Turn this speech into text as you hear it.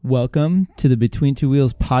Welcome to the Between Two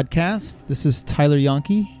Wheels podcast. This is Tyler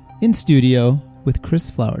Yonke in studio with Chris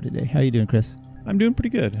Flower today. How are you doing, Chris? I'm doing pretty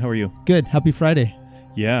good. How are you? Good. Happy Friday.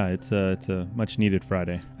 Yeah, it's a much needed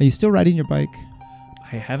Friday. Are you still riding your bike?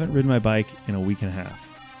 I haven't ridden my bike in a week and a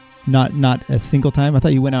half. Not a single time? I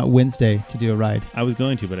thought you went out Wednesday to do a ride. I was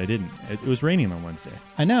going to, but I didn't. It was raining on Wednesday.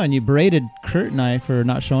 I know, and you berated Kurt and I for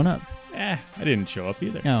not showing up. I didn't show up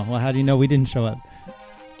either. Oh, well, how do you know we didn't show up?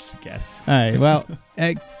 Just guess. All right, well,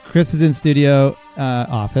 Chris is in studio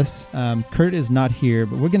office. Kurt is not here,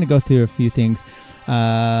 but we're going to go through a few things.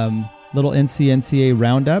 Little NCNCA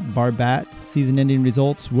roundup, bar bat, season-ending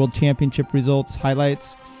results, world championship results,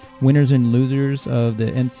 highlights, winners and losers of the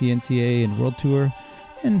NCNCA and World Tour,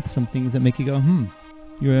 and some things that make you go,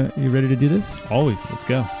 You ready to do this? Always. Let's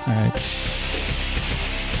go. All right.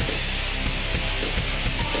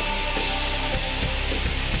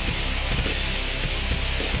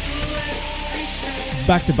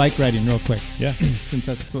 Back to bike riding real quick. Yeah. Since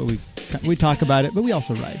that's what we talk about it, but we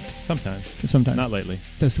also ride. Sometimes. Not lately.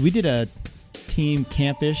 So we did a team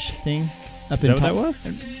campish thing up in Is that what that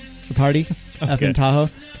was? The party up Okay. in Tahoe.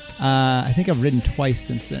 I think I've ridden twice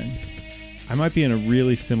since then. I might be in a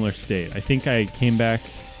really similar state. I think I came back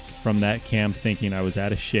from that camp thinking I was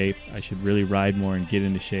out of shape. I should really ride more and get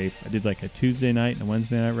into shape. I did like a Tuesday night and a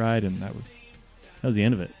Wednesday night ride, and that was the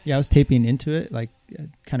end of it. Yeah, I was taping into it, like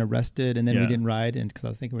kind of rested, and then we Yeah. didn't ride, and because I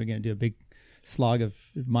was thinking we were going to do a big slog of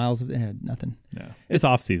miles of nothing. Yeah. It's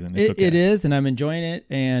off season. It's okay. It is, and I'm enjoying it,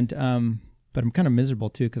 and but I'm kind of miserable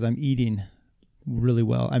too because I'm eating really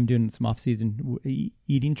well. I'm doing some off season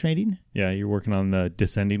eating training. Yeah, you're working on the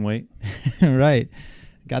descending weight. Right,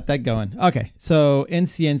 got that going. Okay, so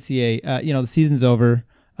NCNCA, the season's over.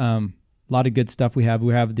 A lot of good stuff we have.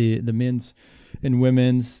 We have the men's and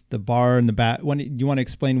women's, the bar and the bat. Do you want to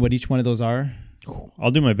explain what each one of those are? I'll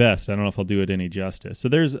do my best. I don't know if I'll do it any justice. So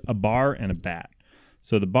there's a bar and a bat.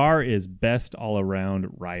 So the bar is best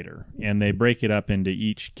all-around rider, and they break it up into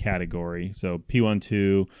each category. So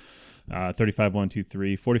P12,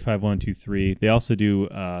 35-1-2-3, 45-1-2-3. They also do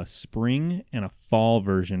a spring and a fall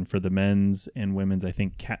version for the men's and women's, I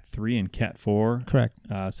think, Cat 3 and Cat 4. Correct.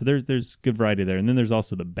 So there's good variety there. And then there's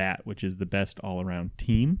also the bat, which is the best all-around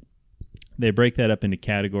team. They break that up into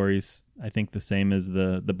categories, I think the same as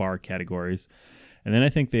the bar categories. And then I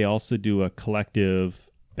think they also do a collective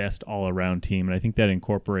best all-around team, and I think that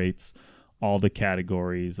incorporates all the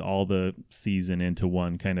categories, all the season into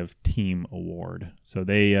one kind of team award. So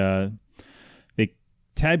they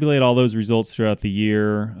tabulate all those results throughout the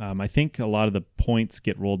year. I think a lot of the points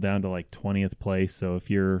get rolled down to like 20th place. So if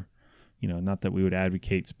you're, not that we would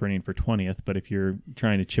advocate sprinting for 20th, but if you're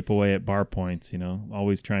trying to chip away at bar points,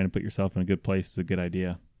 always trying to put yourself in a good place is a good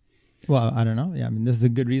idea. Well, I don't know. Yeah, I mean, this is a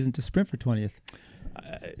good reason to sprint for 20th.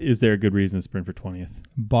 Is there a good reason to sprint for 20th?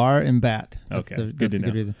 Bar and bat. That's Okay, that's a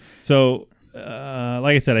good reason. So,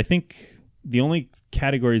 like I said, I think the only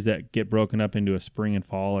categories that get broken up into a spring and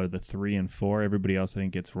fall are the 3 and 4. Everybody else, I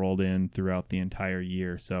think, gets rolled in throughout the entire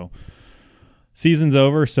year. So, season's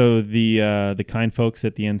over. So the kind folks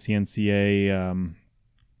at the NCNCA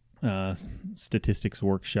statistics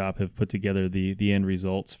workshop have put together the end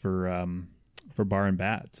results for bar and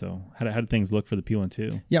bat. So how did things look for the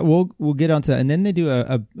P12? Yeah, we'll get onto that, and then they do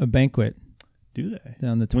a banquet. Do they?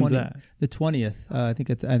 On the 20th. When's that? The 20th. I think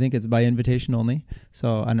it's by invitation only.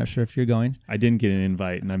 So I'm not sure if you're going. I didn't get an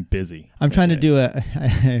invite, and I'm busy. I'm trying to do I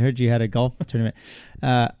heard you had a golf tournament.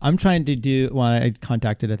 I'm trying to do. Well, I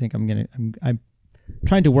contacted. I think I'm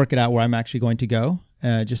trying to work it out where I'm actually going to go.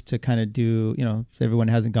 Just to kind of do. If everyone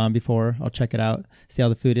hasn't gone before, I'll check it out. See how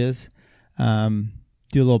the food is.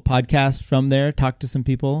 Do a little podcast from there, talk to some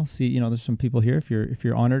people, see, there's some people here if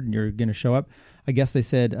you're honored and you're going to show up. I guess they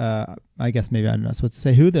said, I guess maybe I'm not supposed to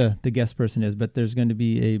say who the guest person is, but there's going to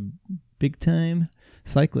be a big time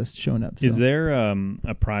cyclist showing up. So. Is there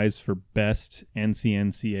a prize for best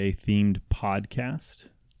NCNCA themed podcast?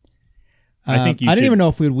 I think I don't even know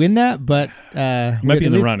if we'd win that, but might be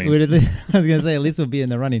in the running. I was going to say at least we'll be in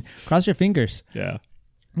the running. Cross your fingers. Yeah.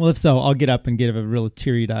 Well, if so, I'll get up and give a real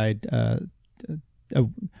teary-eyed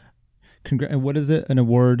what is it? An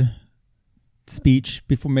award speech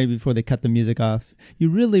before they cut the music off. You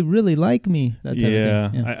really, really like me. That type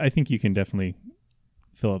of thing. Yeah. I think you can definitely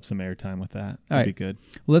fill up some airtime with that. That'd be good.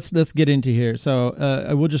 Let's get into here. So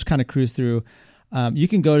we'll just kind of cruise through. You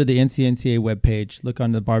can go to the NCNCA webpage, look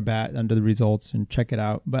on the bar bat under the results and check it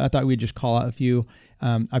out. But I thought we'd just call out a few.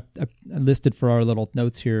 I listed for our little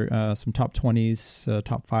notes here some top 20s,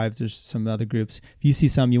 top 5s. There's some other groups. If you see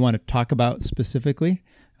some you want to talk about specifically,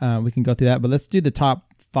 we can go through that. But let's do the top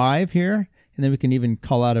 5 here, and then we can even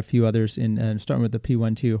call out a few others, starting with the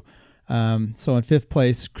P12. So in fifth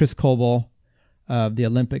place, Chris Coble of the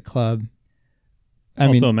Olympic Club.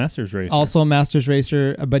 Also a Masters racer. Also a Masters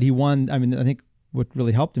racer, but he won. I mean, I think what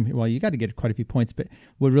really helped him here, well, you got to get quite a few points, but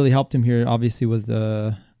what really helped him here obviously was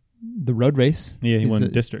the road race. Yeah, he won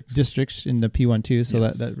districts in the P1 too, so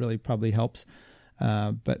yes. that really probably helps.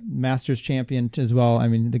 But Masters champion as well. I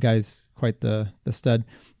mean, the guy's quite the stud.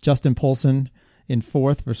 Justin Poulsen in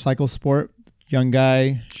fourth for cycle sport. Young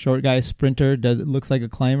guy, short guy, sprinter. It looks like a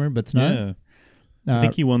climber, but it's not. Yeah. I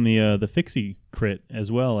think he won the Fixie crit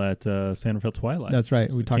as well at San Rafael Twilight. That's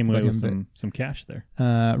right. We talked about him. With some cash there.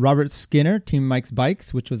 Robert Skinner, Team Mike's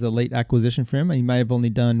Bikes, which was a late acquisition for him. He might have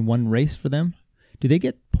only done one race for them. Do they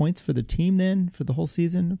get points for the team then for the whole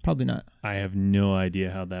season? Probably not. I have no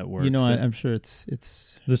idea how that works. I'm sure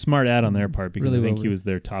it's a smart ad on their part because really I think he was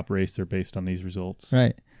their top racer based on these results.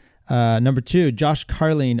 Right. Number 2, Josh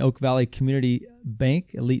Carling, Oak Valley Community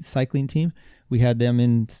Bank Elite Cycling Team. We had them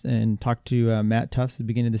in and talked to Matt Tufts at the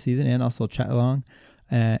beginning of the season and also chat along.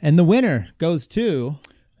 And the winner goes to...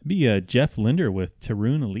 Jeff Linder with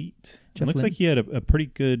Taroon Elite. It looks like he had a pretty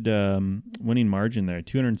good winning margin there.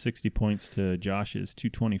 260 points to Josh's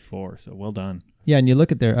 224. So well done. Yeah, and you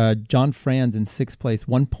look at there, John Franz in 6th place,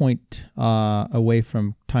 1 point away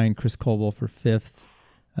from tying Chris Coble for 5th.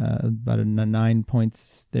 About 9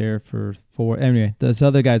 points there for 4. Anyway, those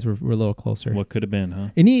other guys were a little closer. What could have been, huh?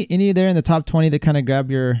 Any there in the top 20 that kind of grab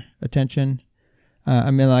your attention? I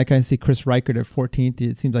mean, like I see Chris Reichert at 14th.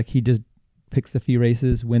 It seems like he just picks a few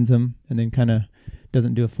races, wins them, and then kind of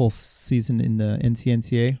doesn't do a full season in the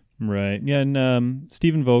NCNCA. Right. Yeah, and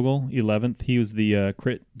Stephen Vogel, 11th. He was the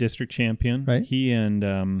crit district champion. Right. He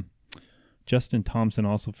and Justin Thompson,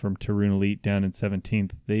 also from Taroon Elite, down in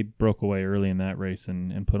 17th. They broke away early in that race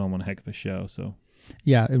and put on one heck of a show. So,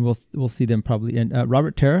 yeah, and we'll see them probably. And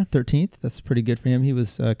Robert Terra, 13th. That's pretty good for him. He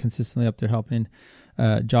was consistently up there helping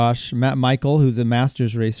Josh. Matt Michael, who's a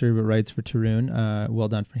Masters racer but rides for Taroon. Well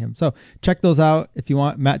done for him. So check those out if you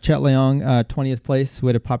want. Matt Chetleong, 20th place.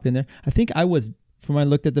 Way to pop in there. I think I was, from when I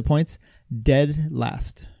looked at the points, dead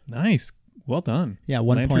last. Nice. Well done. Yeah,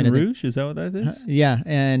 1 Lantern point. Rouge, is that what that is? Yeah,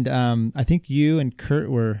 and I think you and Kurt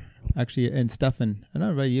were actually, and Stefan, I don't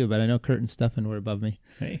know about you, but I know Kurt and Stefan were above me.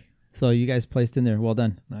 Hey. So you guys placed in there. Well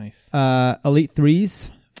done. Nice. Elite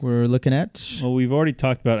Threes we're looking at. Well, we've already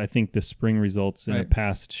talked about, I think, the spring results in a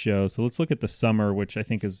past show. So let's look at the summer, which I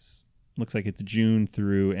think looks like it's June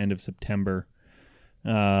through end of September.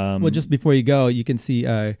 Well, just before you go, you can see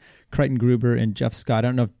Crichton Gruber and Jeff Scott. I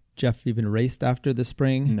don't know if Jeff even raced after the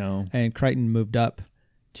spring. No. And Crichton moved up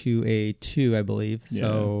to a 2, I believe.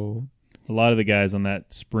 So a lot of the guys on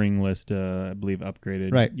that spring list, I believe,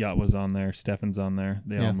 upgraded. Right. Yacht was on there. Stefan's on there.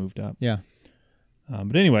 They all moved up. Yeah.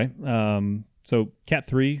 But anyway, so Cat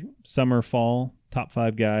 3, summer, fall, top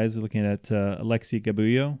 5 guys. We're looking at Alexi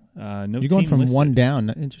Gabullo. No, you're going team from listed. 1 down.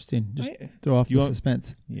 Interesting. Just throw off the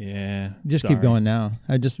suspense. Yeah. Just keep going now.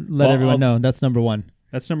 I just let everyone know that's number 1.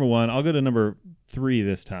 That's number 1. I'll go to number 3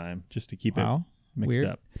 this time, just to keep it mixed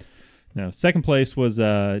up. Now, second place was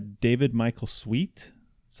David Michael Sweet,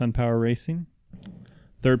 Sun Power Racing.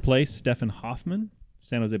 Third place, Stefan Hoffman,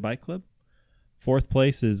 San Jose Bike Club. Fourth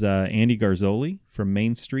place is Andy Garzoli from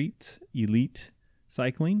Main Street Elite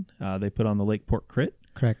Cycling. They put on the Lakeport Crit.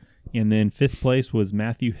 Correct. And then fifth place was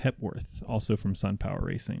Matthew Hepworth, also from Sun Power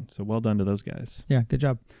Racing. So well done to those guys. Yeah, good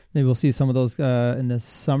job. Maybe we'll see some of those in the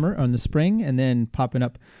summer or in the spring, and then popping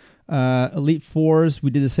up. Elite Fours, we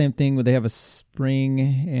did the same thing where they have a spring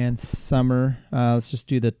and summer. Let's just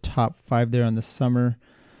do the top 5 there on the summer.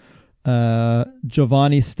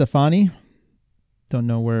 Giovanni Stefani, don't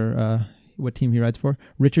know what team he rides for.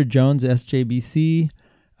 Richard Jones, SJBC.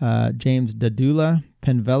 James Dadula,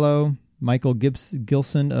 Penvelo. Michael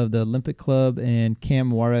Gilson of the Olympic Club, and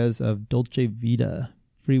Cam Juarez of Dolce Vita.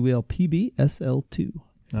 Freewheel PB SL2.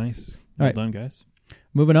 Nice. All Well done, guys.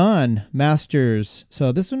 Moving on, Masters.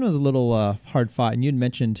 So this one was a little hard fought, and you'd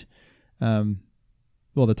mentioned, the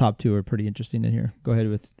top 2 are pretty interesting in here. Go ahead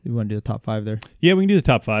you want to do the top 5 there? Yeah, we can do the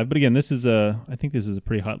top 5. But again, I think this is a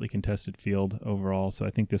pretty hotly contested field overall. So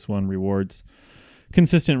I think this one rewards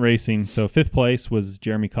consistent racing. So fifth place was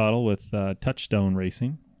Jeremy Cottle with Touchstone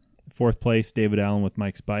Racing. Fourth place, David Allen with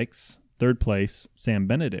Mike's Bikes. Third place, Sam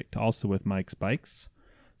Benedict, also with Mike's Bikes.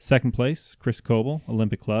 Second place, Chris Coble,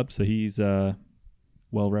 Olympic Club. So he's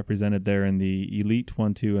well represented there in the Elite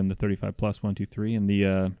 1-2 and the 35 plus 1-2-3. And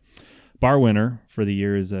the bar winner for the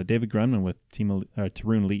year is David Grunman with Team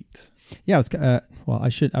Taroon Elite. Yeah,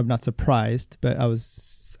 I'm not surprised, but I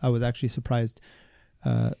was actually surprised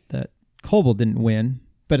that Coble didn't win.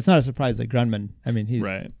 But it's not a surprise that Grunman. I mean, he's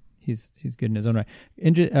good in his own right.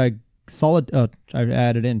 solid. I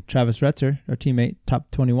added in Travis Retzer, our teammate,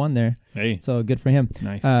 top 21 there. Hey, So good for him.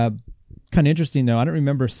 nice. Kind of interesting though. I don't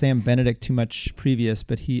remember Sam Benedict too much previous,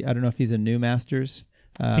 but I don't know if he's a new Masters.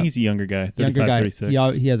 I think he's a younger guy, 35, Younger guy.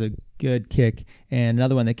 36. He has a good kick. And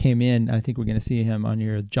another one that came in, I think we're going to see him on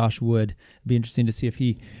your Josh Wood. It'd be interesting to see if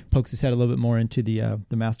he pokes his head a little bit more into the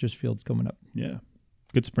Masters fields coming up. Yeah,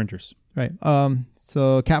 good sprinters. Right.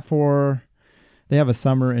 So Cat 4, they have a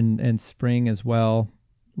summer and spring as well.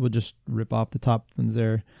 We'll just rip off the top ones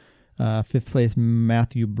there. Fifth place,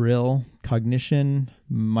 Matthew Brill, Cognition,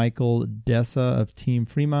 Michael Dessa of Team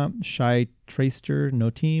Fremont, Shai Traster, no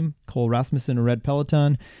team, Cole Rasmussen of Red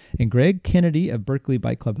Peloton, and Greg Kennedy of Berkeley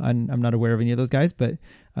Bike Club. I'm not aware of any of those guys, but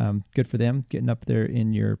good for them getting up there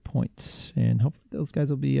in your points. And hopefully those guys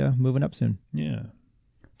will be moving up soon. Yeah.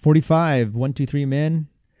 45, 1, 2, 3 men.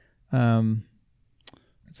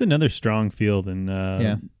 It's another strong field, and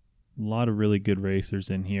Yeah. a lot of really good racers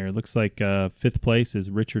in here. It looks like fifth place is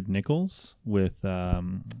Richard Nichols with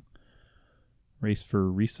Race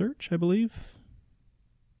for Research, I believe.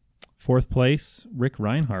 Fourth place, Rick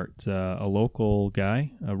Reinhardt, a local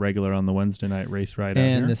guy, a regular on the Wednesday night race ride out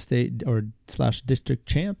And here. the state or / district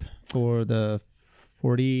champ for the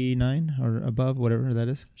 49 or above, whatever that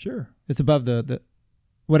is. Sure. It's above the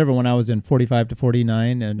whatever one I was in, 45 to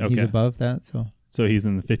 49, and he's Okay. above that. So So he's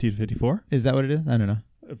in the 50 to 54? is that what it is? I don't know.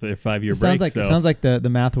 Their 5-year It break. sounds like the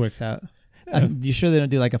math works out. You sure they don't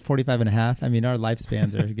do like a 45 and a half? I mean, our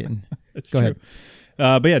lifespans are getting. It's Go true.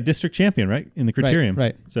 ahead. But yeah, district champion, right? In the criterium.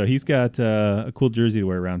 Right. So he's got a cool jersey to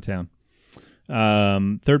wear around town.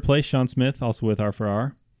 Third place, Sean Smith, also with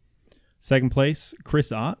R4R. Second place,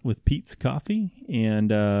 Chris Ott with Pete's Coffee. And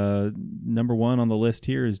number one on the list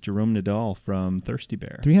here is Jerome Nadal from Thirsty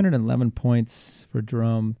Bear. 311 points for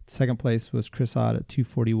Jerome. Second place was Chris Ott at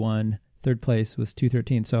 241. Third place was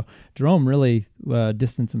 213. So Jerome really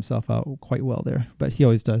distanced himself out quite well there, but he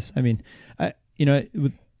always does. I mean,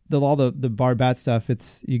 with all the bar bat stuff,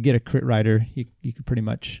 it's you get a crit rider, you could pretty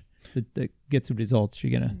much that gets the results.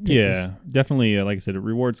 You're gonna take this. Definitely. Like I said, it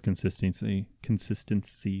rewards consistency.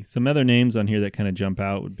 Some other names on here that kind of jump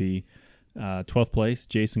out would be 12th place,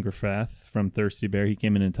 Jason Graffath from Thirsty Bear. He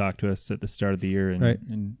came in and talked to us at the start of the year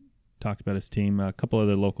and talked about his team. A couple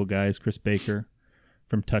other local guys, Chris Baker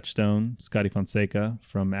from Touchstone, Scotty Fonseca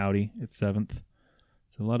from Audi at 7th.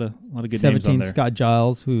 So a lot of good names on 17, there. Scott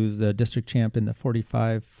Giles, who's a district champ in the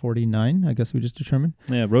 45-49. I guess we just determined.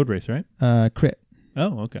 Yeah, road race, right? Crit.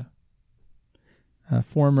 Oh, okay.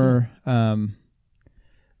 Former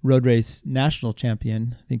road race national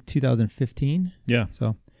champion, I think 2015. Yeah.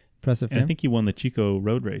 So impressive for And him. I think he won the Chico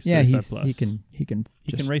road race. Yeah, 35 plus. he can He can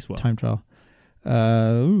just race well. time trial.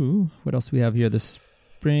 What else do we have here? The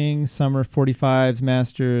spring, summer 45s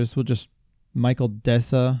Masters. Michael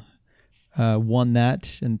Dessa won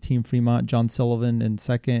that in Team Fremont. John Sullivan in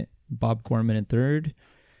second. Bob Gorman in third.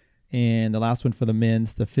 And the last one for the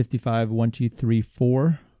men's, the 55 1, 2, 3,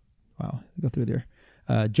 4. Wow, go through there.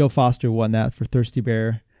 Joe Foster won that for Thirsty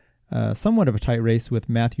Bear. Somewhat of a tight race with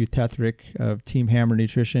Matthew Tethrick of Team Hammer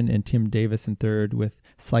Nutrition and Tim Davis in third with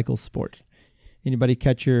Cycle Sport. Anybody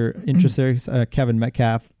catch your interest there? Kevin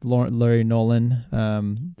Metcalf, Larry Nolan,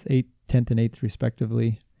 8th, 10th, and 8th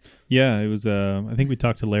respectively. Yeah, it was. I think we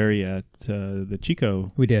talked to Larry at the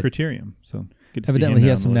Chico We did. Criterium. So good to Evidently, see him he down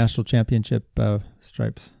has some the list. national championship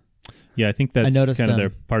stripes. Yeah, I think that's noticed kind of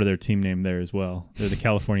them. part of their team name there as well. They're the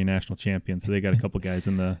California national champions, so they got a couple guys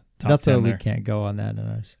in the top That's 10 why we there. can't go on that in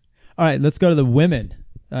ours. All right, let's go to the women.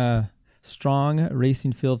 Strong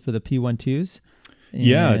racing field for the P12s.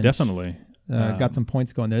 Yeah, And, definitely. Got some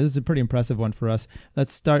points going there. This is a pretty impressive one for us.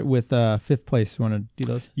 Let's start with fifth place. You want to do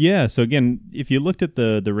those? Yeah, so again, if you looked at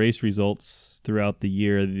the race results throughout the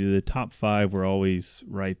year, the top 5 were always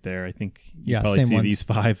right there. I think you probably same see ones. these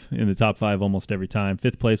 5 in the top 5 almost every time.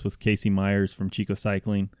 Fifth place was Casey Myers from Chico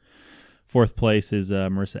Cycling. Fourth place is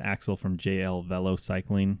Marissa Axel from JL Velo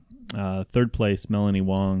Cycling. Third place, Melanie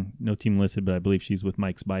Wong. No team listed, but I believe she's with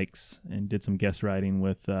Mike's Bikes and did some guest riding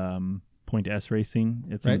with Point S Racing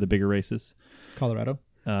at some of the bigger races. Colorado.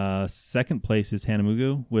 Second place is Hannah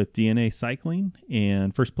Mugu with DNA Cycling.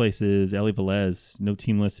 And first place is Ellie Velez. No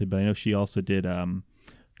team listed, but I know she also did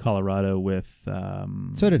Colorado with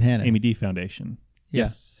So did Hannah. Amy D Foundation. Yeah.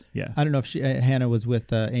 Yes. Yeah. I don't know if Hannah was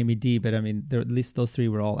with Amy D, but I mean, at least those 3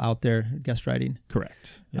 were all out there guest riding.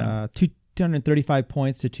 Correct. Yeah. 235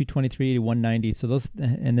 points to 223 to 190. So those,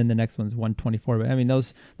 and then the next one's 124. But I mean,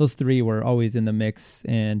 those 3 were always in the mix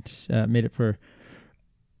and made it for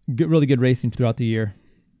really good racing throughout the year.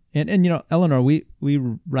 And Eleanor, we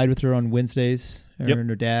ride with her on Wednesdays. Her and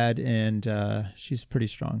her dad, and she's pretty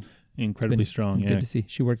strong. Incredibly strong. It's been good to see.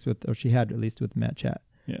 She works with, or she had at least with Matt Chat.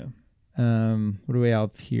 Yeah. What do we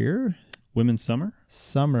have here? Women's summer.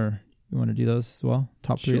 Summer. You want to do those as well?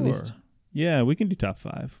 Top three at least. Yeah, we can do top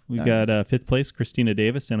five. We've got fifth place, Christina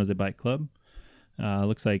Davis, San Jose Bike Club.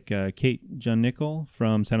 Looks like Kate John-Nickel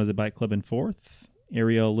from San Jose Bike Club in fourth.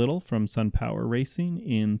 Ariel Little from Sun Power Racing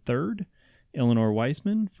in third. Eleanor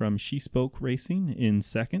Weisman from She Spoke Racing in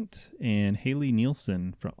second. And Haley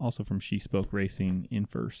Nielsen, also from She Spoke Racing, in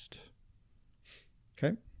first.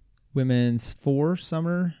 Okay. Women's 4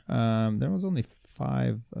 summer. There was only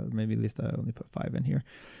 5, maybe at least I only put 5 in here.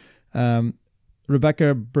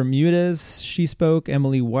 Rebecca Bermudez, She Spoke.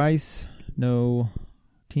 Emily Weiss, no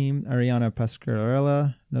team. Ariana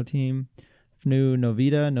Pasquarella, no team. Fnu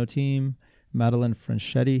Novita, no team. Madeline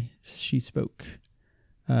Franchetti, She Spoke.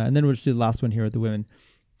 And then we'll just do the last one here with the women.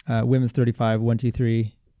 Women's 35, 1, 2,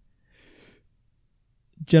 3.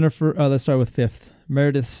 Jennifer, let's start with 5th.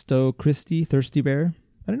 Meredith Stowe Christie, Thirsty Bear.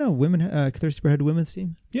 I don't know, Thirsty Bear had a women's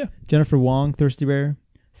team? Yeah. Jennifer Wong, Thirsty Bear.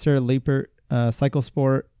 Sarah Leipert, Cycle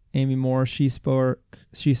Sport. Amy Moore, She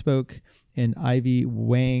Spoke. And Ivy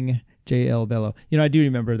Wang, JL Bello. I do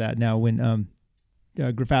remember that now when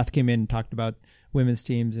Graffath came in and talked about women's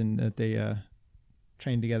teams and that they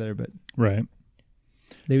trained together, but right.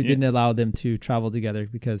 They didn't allow them to travel together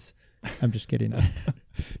because I'm just kidding.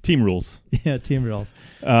 Team rules. Yeah, team rules.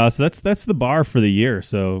 So that's the bar for the year.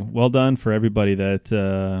 So well done for everybody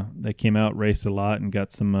that came out, raced a lot, and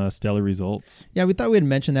got some stellar results. Yeah, we thought we'd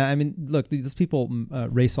mention that. I mean, look, these people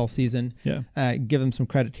race all season. Yeah. Give them some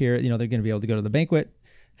credit here. They're going to be able to go to the banquet,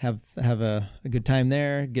 have a good time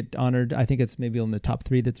there, get honored. I think it's maybe in the top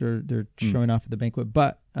 3 that they're showing off at the banquet.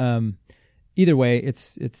 But either way,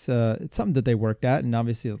 it's something that they worked at, and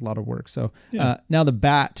obviously it's a lot of work. So now the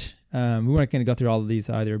bat. We weren't going to go through all of these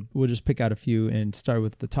either. We'll just pick out a few and start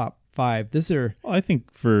with the top 5. I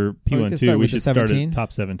think for P12 we should start at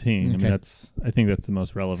top 17. Okay. I mean, I think that's the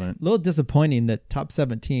most relevant. A little disappointing that top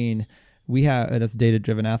 17 we have. That's Data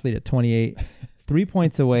Driven Athlete at 28, 3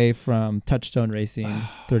 points away from Touchstone Racing,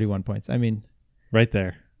 31 points. I mean, right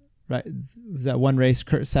there. Right, was that one race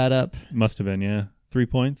Kurt sat up? Must have been, yeah. 3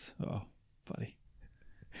 points. Oh, buddy.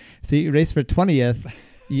 So you race for 20th.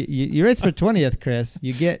 You race for 20th, Chris.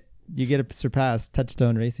 You get to surpass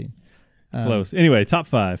Touchstone Racing. Close. Anyway, top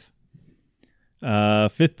 5.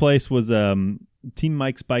 5th place was Team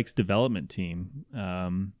Mike's Bikes Development Team.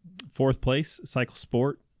 4th place, Cycle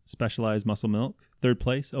Sport, Specialized Muscle Milk. 3rd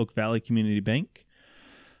place, Oak Valley Community Bank.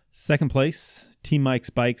 2nd place, Team Mike's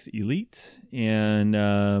Bikes Elite.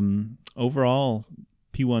 And overall,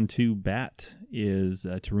 P12 BAT is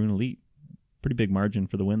Tarun Elite. Pretty big margin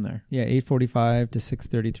for the win there. Yeah, 845 to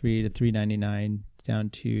 633 to 399.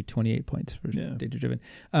 Down to 28 points for Data Driven.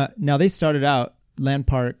 Now they started out, Land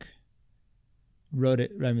Park rode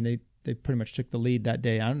it. I mean, they pretty much took the lead that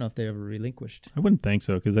day. I don't know if they ever relinquished. I wouldn't think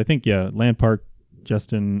so, because I think, Land Park,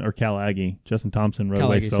 Justin Thompson rode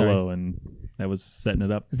away solo, and that was setting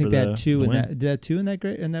it up. I think they had 2 in that. Did they have 2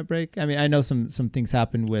 in that break? I mean, I know some things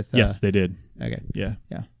happened with. Yes, they did. Okay. Yeah.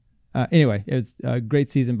 Anyway, it was a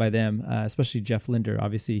great season by them, especially Jeff Linder.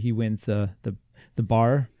 Obviously, he wins the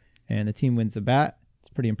bar. And the team wins the bat. It's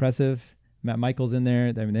pretty impressive. Matt Michael's in there.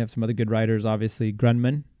 I mean, they have some other good riders, obviously.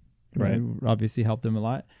 Grunman, right? Obviously helped them a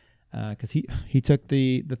lot because he took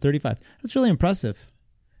the 35. That's really impressive.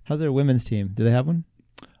 How's their women's team? Do they have one?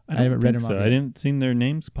 I haven't read them so. I didn't see their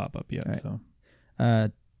names pop up yet. Right. So,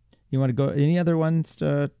 you want to go? Any other ones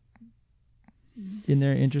in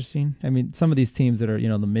there interesting? I mean, some of these teams that are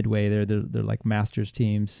the midway, they're like masters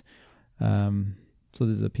teams. So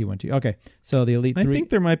this is the P12. Okay, so the Elite 3. I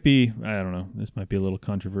think there might be, I don't know, this might be a little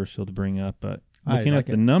controversial to bring up, but looking at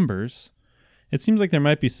the numbers, it seems like there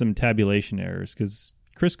might be some tabulation errors because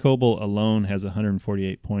Chris Coble alone has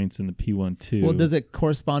 148 points in the P12. Well, does it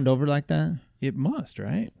correspond over like that? It must,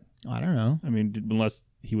 right? I don't know. I mean, unless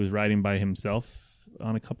he was riding by himself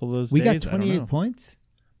on a couple of those days. We got 28 points?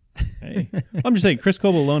 Hey. I'm just saying, Chris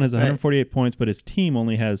Coble alone has 148 points, but his team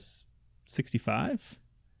only has 65?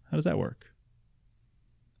 How does that work?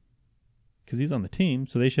 Because he's on the team,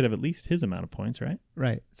 so they should have at least his amount of points, right?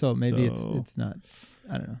 Right. So maybe it's not.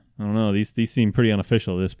 I don't know. I don't know. These seem pretty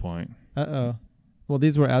unofficial at this point. Uh-oh. Well,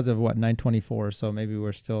 these were as of 9/24, so maybe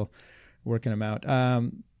we're still working them out.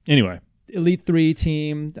 Anyway, Elite 3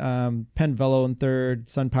 team, Penn Velo in 3rd,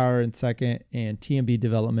 Sun Power in 2nd, and TMB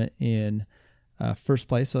Development in 1st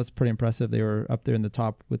place. So that's pretty impressive. They were up there in the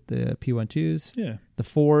top with the P12s. Yeah. The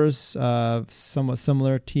 4s, somewhat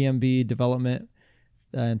similar. TMB Development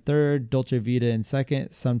in 3rd, Dolce Vita in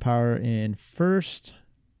 2nd, Sun Power in 1st.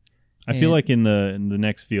 I feel like in the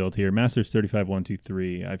next field here, Masters 35, 1, 2,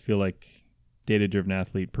 3, I feel like Data Driven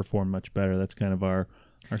Athlete performed much better. That's kind of our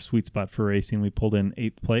our sweet spot for racing. We pulled in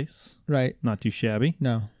 8th place. Right. Not too shabby.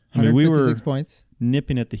 No. I mean, we were 156 points.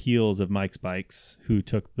 nipping at the heels of Mike's Bikes, who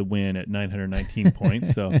took the win at 919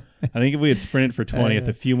 points. So I think if we had sprinted for 20th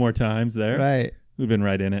a few more times there, Right. we've been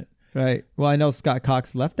right in it. Right. Well, I know Scott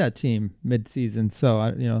Cox left that team mid-season, so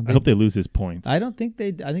I hope they lose his points. I think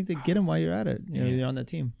they get him while you're at it. You're on that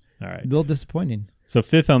team. All right. A little disappointing. So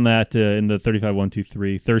 5th on that in the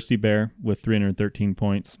 35-123, Thirsty Bear with 313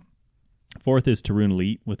 points. 4th is Tarun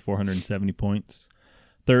Elite with 470 points.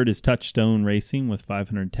 3rd is Touchstone Racing with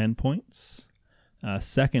 510 points.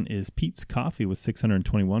 2nd is Pete's Coffee with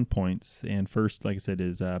 621 points. And 1st, like I said,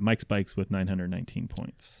 is Mike's Bikes with 919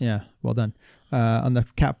 points. Yeah, well done. On the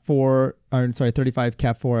 35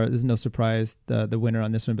 Cap 4, there's no surprise the winner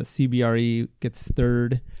on this one, but CBRE gets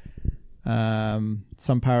 3rd.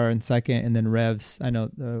 SunPower in 2nd, and then Revs. I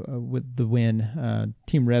know with the win,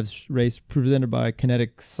 Team Revs race presented by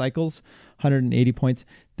Kinetic Cycles, 180 points.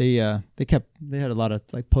 They had a lot of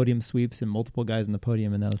like podium sweeps and multiple guys in the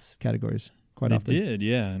podium in those categories quite often. They did,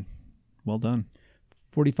 yeah. Well done.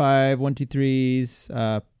 45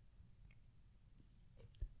 123s.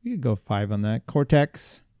 We could go 5 on that.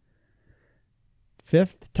 Cortex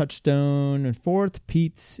 5th, Touchstone in 4th,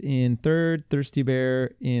 Pete's in 3rd, Thirsty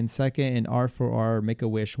Bear in 2nd, and R4R Make a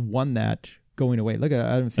Wish won that going away. Look at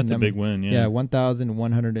I haven't seen that's them. a big win. Yeah,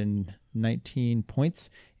 1,119 points.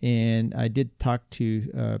 And I did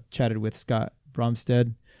chatted with Scott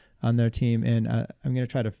Bromstead on their team, and I'm going to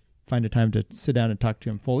try to find a time to sit down and talk to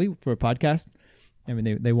him fully for a podcast. I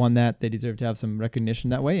mean, they won that. They deserve to have some recognition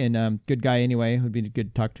that way. And good guy anyway. It would be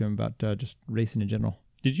good to talk to him about just racing in general.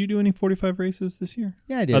 Did you do any 45 races this year?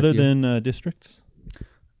 Yeah, I did. Other than districts?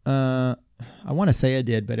 I want to say I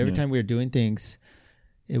did, but every time we were doing things,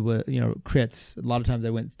 it was, crits. A lot of times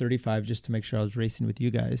I went 35 just to make sure I was racing with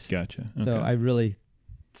you guys. Gotcha. Okay. So I really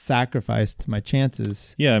sacrificed my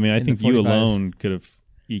chances. Yeah, I mean, I think you alone could have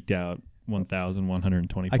eked out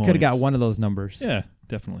 1,120 points. I could have got one of those numbers. Yeah,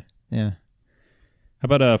 definitely. Yeah. How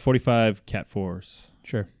about 45 Cat 4s?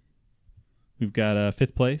 Sure. We've got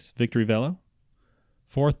 5th place, Victory Velo.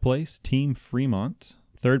 4th place, Team Fremont.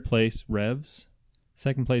 3rd place, Revs.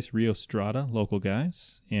 2nd place, Rio Strada, local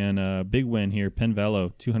guys. And a big win here, Penn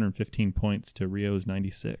Velo, 215 points to Rio's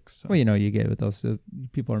 96. So. Well, you get with those.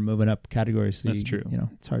 People are moving up categories. So that's true.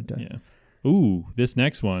 It's hard to. Yeah. Ooh, this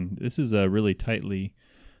next one. This is a really tightly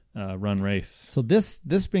run race. So this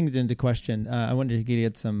brings into question. I wanted to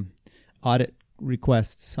get some audit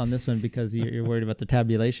requests on this one because you're worried about the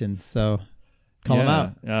tabulation. So call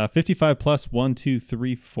them out. 55 plus 1, 2,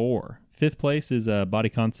 3, 4. 5th place is Body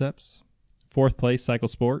Concepts. 4th place, Cycle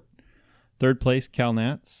Sport. 3rd place,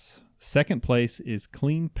 CalNats. 2nd place is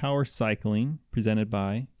Clean Power Cycling, presented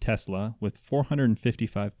by Tesla, with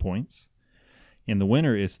 455 points. And the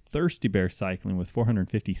winner is Thirsty Bear Cycling with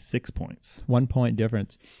 456 points. 1 point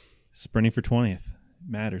difference. Sprinting for 20th.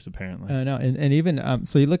 Matters, apparently. I know. And even,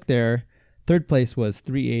 so you look there, 3rd place was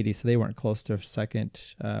 380, so they weren't close to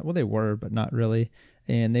 2nd. Well, they were, but not really.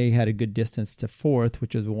 And they had a good distance to 4th,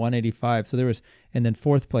 which was 185. So there was, and then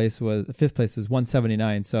 5th place was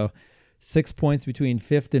 179. So 6 points between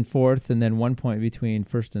 5th and 4th, and then 1 point between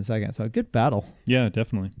 1st and 2nd. So a good battle. Yeah,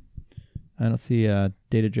 definitely. I don't see a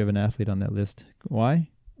data-driven athlete on that list. Why?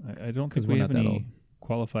 I don't think we have any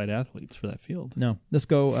qualified athletes for that field. No. Let's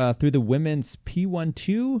go through the women's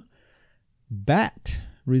P12 BAT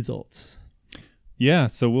results. Yeah,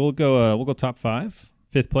 so we'll go top 5.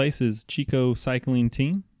 5th place is Chico Cycling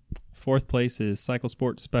Team. 4th place is Cycle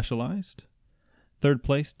Sport Specialized. 3rd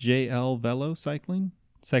place, JL Velo Cycling.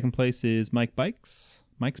 2nd place is Mike's Bikes.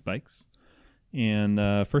 And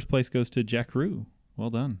 1st place goes to Jack Rue. Well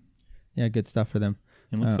done. Yeah, good stuff for them.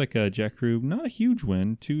 It looks like Jack Rue, not a huge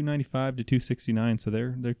win, 295 to 269, so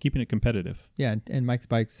they're keeping it competitive. Yeah, and Mike's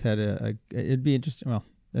Bikes had it'd be interesting. Well,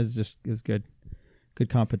 it's good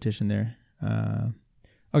competition there.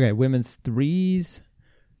 Okay, women's 3s.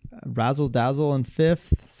 Razzle Dazzle in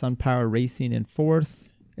 5th, SunPower Racing in 4th,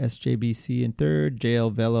 SJBC in 3rd,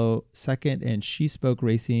 JL Velo 2nd, and She Spoke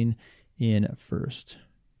Racing in 1st.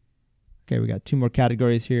 Okay, we got 2 more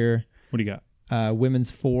categories here. What do you got?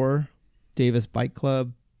 Women's 4, Davis Bike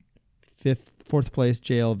Club, 4th place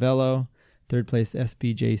JL Velo, 3rd place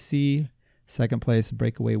SBJC, 2nd place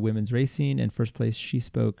Breakaway Women's Racing, and 1st place She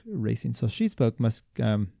Spoke Racing. So She Spoke must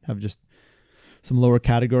have just some lower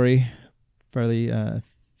category, fairly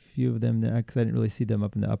few of them there, because I didn't really see them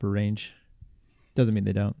up in the upper range. Doesn't mean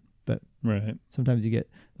they don't, but right. Sometimes you get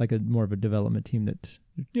like more of a development team that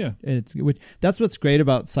and that's what's great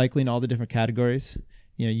about cycling, all the different categories.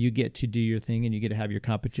 You get to do your thing and you get to have your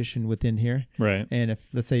competition within here. Right. And if,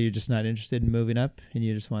 let's say, you're just not interested in moving up and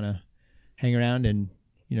you just want to hang around and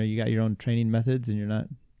you got your own training methods and you're not.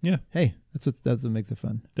 Yeah. Hey, that's what makes it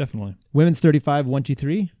fun. Definitely. Women's 35, 1, 2,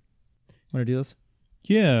 3. Want to do this?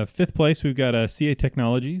 Yeah. 5th place, we've got CA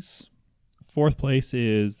Technologies. 4th place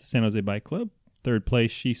is the San Jose Bike Club. 3rd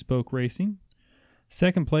place, She Spoke Racing.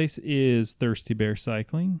 2nd place is Thirsty Bear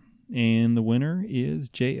Cycling. And the winner is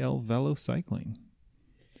JL Velo Cycling.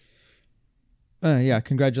 Yeah,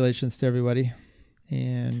 congratulations to everybody.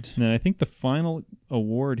 And then I think the final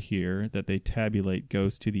award here that they tabulate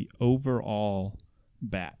goes to the overall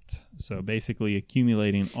BAT. So basically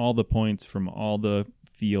accumulating all the points from all the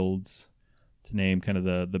fields to name kind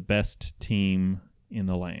of the best team in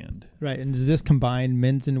the land. Right. And does this combine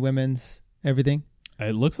men's and women's everything?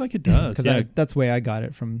 It looks like it does. Because that's the way I got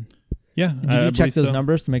it from. Yeah. Did you check those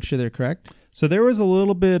numbers to make sure they're correct? So there was a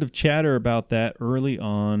little bit of chatter about that early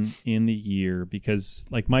on in the year because,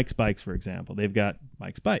 like Mike's Bikes, for example, they've got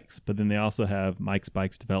Mike's Bikes, but then they also have Mike's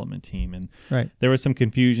Bikes development team. And there was some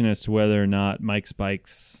confusion as to whether or not Mike's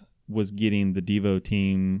Bikes was getting the Devo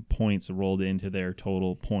team points rolled into their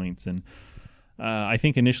total points. And I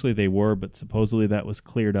think initially they were, but supposedly that was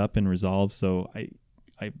cleared up and resolved. So I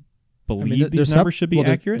believe these numbers should be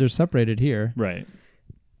accurate. They're separated here. Right.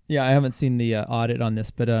 Yeah, I haven't seen the audit on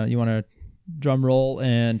this, but you want to drum roll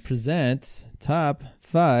and present top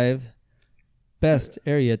 5 best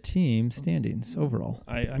area team standings overall.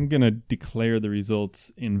 I'm going to declare the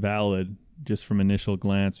results invalid just from initial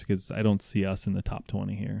glance because I don't see us in the top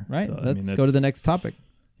 20 here. Right. So, let's go to the next topic.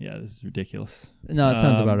 Yeah, this is ridiculous. No, that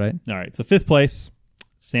sounds about right. All right. So 5th place,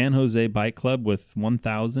 San Jose Bike Club with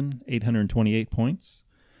 1,828 points.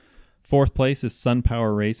 4th place is Sun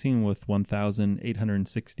Power Racing with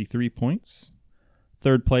 1,863 points.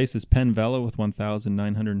 3rd place is Penn Velo with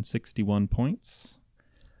 1,961 points.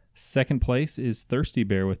 2nd place is Thirsty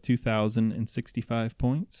Bear with 2,065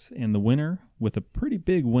 points. And the winner with a pretty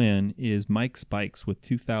big win is Mike's Bikes with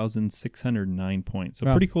 2,609 points. So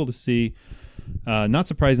pretty cool to see. Not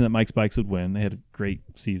surprising that Mike's Bikes would win. They had a great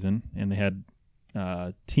season, and they had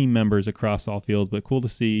team members across all fields, but cool to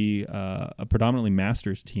see a predominantly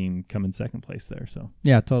Masters team come in 2nd place there. So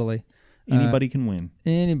yeah, totally. Anybody can win.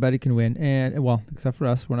 Anybody can win. And, well, except for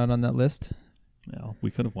us. We're not on that list. Well, we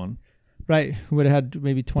could have won. Right. We would have had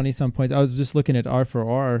maybe 20-some points. I was just looking at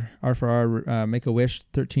R4R, Make-A-Wish,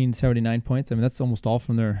 1,379 points. I mean, that's almost all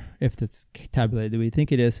from their, if it's tabulated, we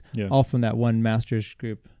think it is, all from that one Masters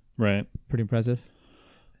group. Right. Pretty impressive.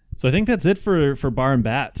 So I think that's it for Bar and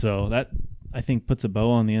Bat. So that, I think, puts a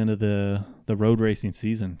bow on the end of the road racing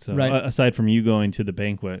season. So aside from you going to the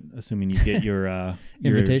banquet, assuming you get your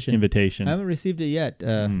invitation. I haven't received it yet.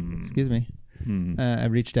 Excuse me. I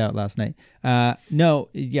reached out last night. No,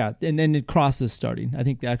 yeah, and then it crosses starting. I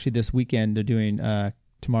think actually this weekend they're doing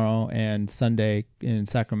tomorrow and Sunday in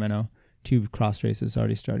Sacramento. 2 cross races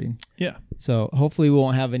already starting. Yeah. So hopefully we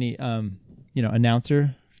won't have any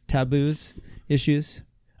announcer taboos issues.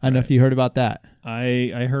 I don't know if you heard about that.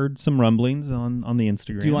 I heard some rumblings on the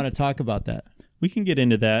Instagram. Do you want to talk about that? We can get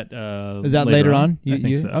into that. Is that later on? I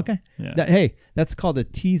think so. Okay. Yeah. That's called a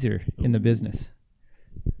teaser in the business.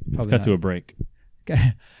 Let's cut to a break.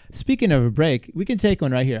 Okay. Speaking of a break, we can take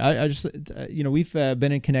one right here. I just, we've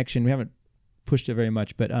been in connection. We haven't pushed it very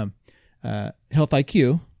much, but Health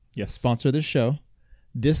IQ, sponsor of this show.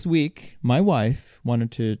 This week, my wife wanted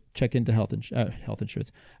to check into life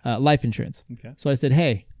insurance. Okay. So I said,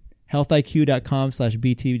 hey,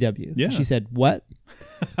 healthiq.com/BTW. Yeah. She said, what?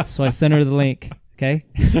 So I sent her the link. Okay.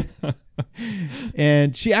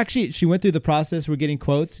 And she went through the process. We're getting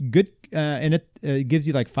quotes. Good. And it gives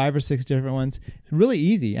you like 5 or 6 different ones. Really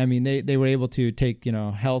easy. I mean, they were able to take,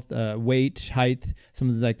 health, weight, height,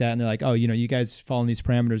 something like that. And they're like, oh, you guys follow these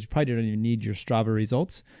parameters. You probably don't even need your Strava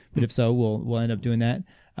results. But if so, we'll end up doing that.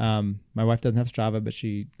 My wife doesn't have Strava, but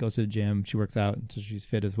she goes to the gym. She works out, so she's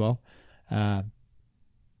fit as well.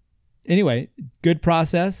 Anyway, good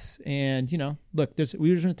process. And, look, there's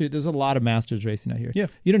a lot of Masters racing out here. Yeah.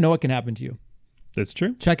 You don't know what can happen to you. That's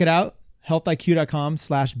true. Check it out.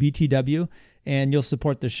 healthiq.com/BTW, and you'll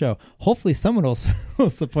support this show. Hopefully someone else will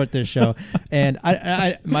support this show. And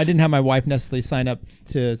I didn't have my wife necessarily sign up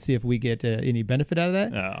to see if we get any benefit out of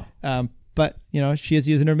that. Oh. But she is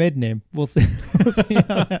using her maiden name. We'll see. We'll see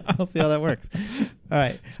how that works. All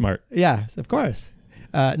right. Smart. Yeah, of course.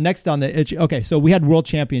 Next on the so we had World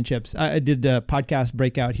Championships. I did a podcast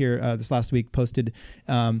breakout here this last week. Posted.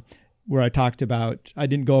 Where I talked about, I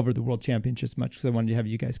didn't go over the World Championships much because I wanted to have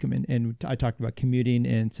you guys come in, and I talked about commuting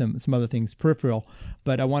and some other things peripheral,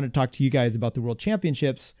 but I wanted to talk to you guys about the World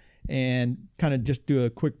Championships and kind of just do a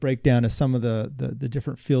quick breakdown of some of the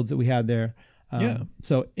different fields that we had there.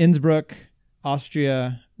 So Innsbruck,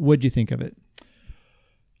 Austria, what'd you think of it?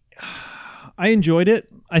 I enjoyed it.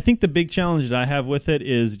 I think the big challenge that I have with it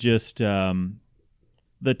is just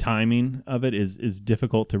the timing of it is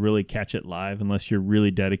difficult to really catch it live unless you're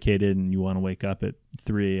really dedicated and you want to wake up at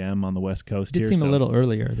 3 a.m. on the West Coast. It did seem a little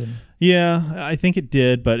earlier than. Yeah, I think it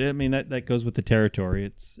did, but I mean that goes with the territory.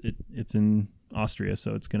 It's in Austria,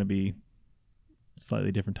 so it's going to be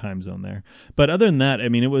slightly different time zone there. But other than that, I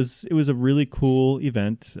mean, it was a really cool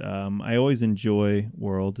event. I always enjoy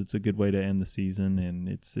Worlds. It's a good way to end the season, and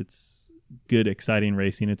it's good, exciting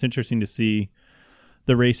racing. It's interesting to see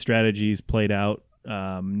the race strategies played out,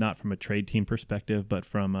 not from a trade team perspective, but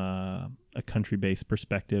from a country-based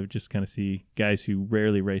perspective. Just kind of see guys who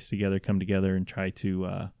rarely race together come together and try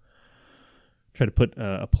to put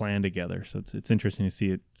a plan together. So it's interesting to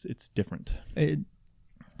see it's different.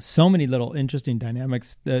 So many little interesting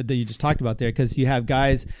dynamics that you just talked about there, because you have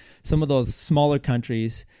guys, some of those smaller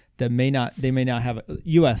countries that may not have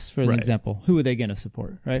U.S. for Right. example. Who are they going to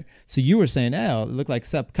support, right? So you were saying, it looked like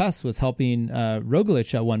Sepp Kuss was helping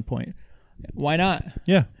Roglic at one point. Why not?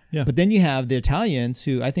 Yeah. But then you have the Italians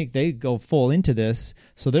who I think they go full into this,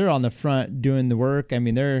 so they're on the front doing the work. I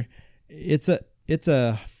mean, it's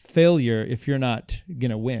a failure if you're not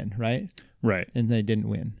going to win, right? Right. And they didn't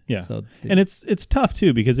win. Yeah. So and it's tough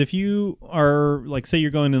too, because if you are, like, say you're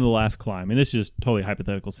going into the last climb, and this is just a totally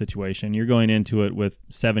hypothetical situation, you're going into it with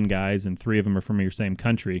 7 guys and 3 of them are from your same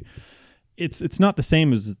country. It's not the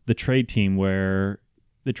same as the trade team, where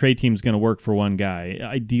the trade team's going to work for one guy.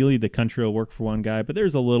 Ideally, the country will work for one guy, but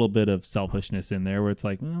there's a little bit of selfishness in there where it's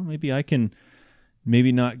like, well, maybe I can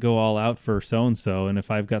not go all out for so-and-so, and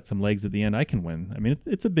if I've got some legs at the end, I can win. I mean,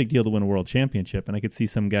 it's a big deal to win a world championship, and I could see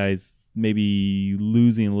some guys maybe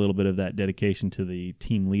losing a little bit of that dedication to the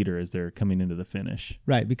team leader as they're coming into the finish.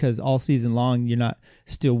 Right, because all season long you're not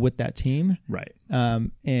still with that team. Right.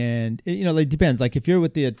 And it depends. Like if you're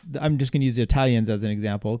with I'm just going to use the Italians as an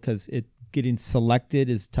example, because getting selected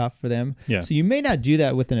is tough for them. Yeah. So you may not do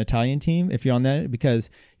that with an Italian team if you're on that,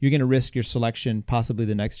 because you're going to risk your selection possibly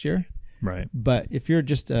the next year. Right. But if you're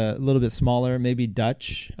just a little bit smaller, maybe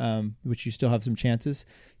Dutch, which you still have some chances,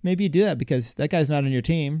 maybe you do that because that guy's not on your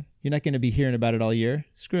team. You're not going to be hearing about it all year.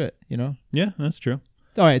 Screw it, Yeah, that's true.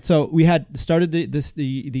 All right, so we had started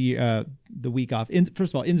the week off.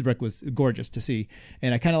 First of all, Innsbruck was gorgeous to see,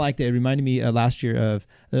 and I kind of liked it. It reminded me last year of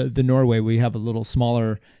the Norway, where you have a little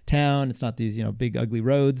smaller town. It's not these big ugly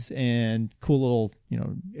roads, and cool little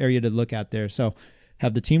area to look at there. So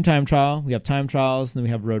have the team time trial, we have time trials, and then we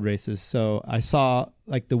have road races. So I saw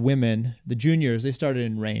like the women, the juniors, they started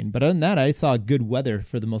in rain, but other than that, I saw good weather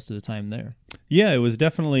for the most of the time there. Yeah, it was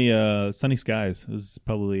definitely sunny skies. It was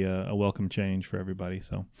probably a welcome change for everybody.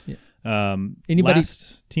 So, yeah.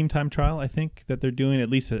 Last team time trial, I think, that they're doing, at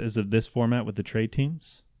least as of this format with the trade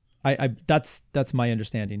teams. That's my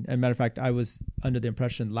understanding. As a matter of fact, I was under the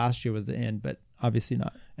impression last year was the end, but obviously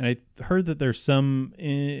not. And I heard that there's some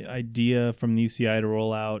idea from the UCI to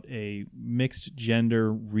roll out a mixed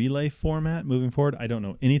gender relay format moving forward. I don't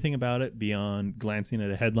know anything about it beyond glancing at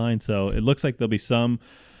a headline, so it looks like there'll be some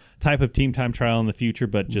type of team time trial in the future,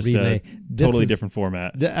 but just relay. a totally different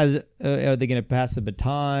format. Are they going to pass the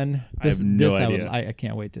baton? I have no idea. I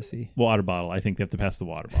can't wait to see. Water bottle. I think they have to pass the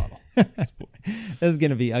water bottle. This is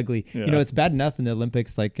going to be ugly. Yeah. It's bad enough in the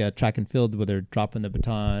Olympics, like track and field, where they're dropping the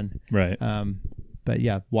baton. Right. But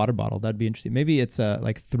yeah, water bottle. That'd be interesting. Maybe it's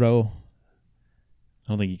like throw. I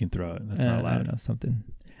don't think you can throw it. That's not allowed. I don't know, something.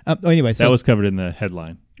 Anyway, so that was covered in the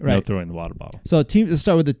headline. Right. No throwing the water bottle. So let's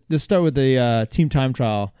start with the team time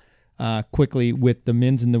trial quickly, with the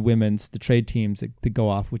men's and the women's, the trade teams that go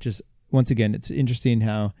off, which is, once again, it's interesting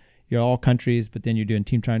how you're all countries, but then you're doing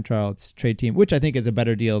team time trial, it's trade team, which I think is a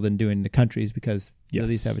better deal than doing the countries, because you at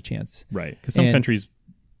least have a chance. Right. Because some countries,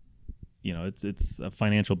 it's a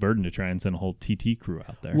financial burden to try and send a whole TT crew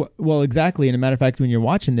out there. Well, exactly. And as a matter of fact, when you're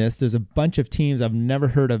watching this, there's a bunch of teams I've never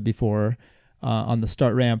heard of before on the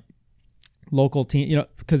start ramp. Local team,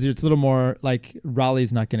 because it's a little more like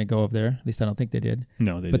Raleigh's not going to go up there. At least I don't think they did.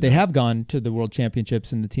 No, they have gone to the World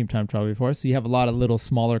Championships in the team time trial before. So you have a lot of little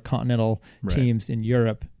smaller continental teams in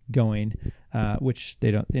Europe going, which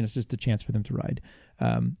they don't. It's just a chance for them to ride.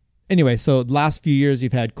 Anyway, so the last few years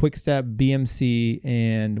you've had Quickstep, BMC,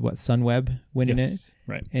 and Sunweb winning it.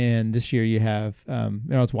 Right. And this year you have. I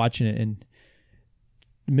was watching it, and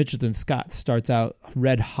Mitchelton Scott starts out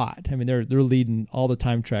red hot. I mean, they're leading all the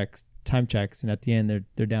time checks, and at the end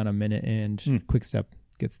they're down a minute, and Quickstep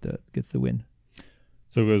gets the win.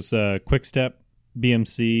 So it goes Quickstep,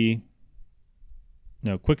 BMC.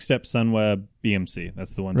 No, Quickstep, Sunweb, BMC.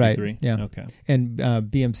 That's the 1, 2, 3. Yeah. Okay. And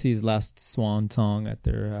BMC's last swan song at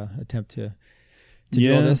their attempt to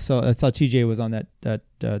do all this. So I saw TJ was on that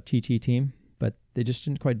TT team, but they just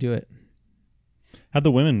didn't quite do it. How'd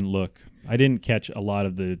the women look? I didn't catch a lot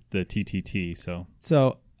of the TTT, so.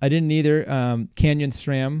 So I didn't either. Canyon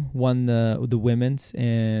SRAM won the women's,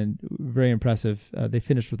 and very impressive. They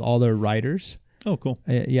finished with all their riders. Oh, cool.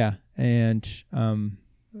 Yeah, and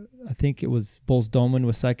I think it was Bulls Doman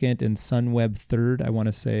was second and Sunweb third. I want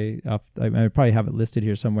to say I probably have it listed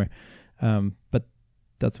here somewhere, but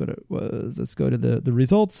that's what it was. Let's go to the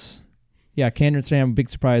results. Yeah, Canyon SRAM, big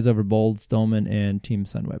surprise over Bulls Doman and Team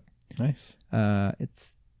Sunweb. Nice.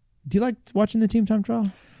 Do you like watching the team time trial?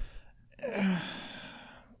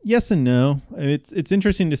 Yes and no. It's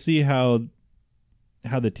interesting to see how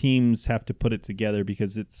the teams have to put it together,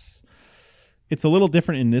 because it's a little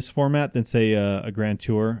different in this format than, say, a Grand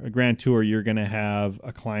Tour. A Grand Tour, you're going to have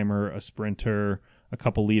a climber, a sprinter, a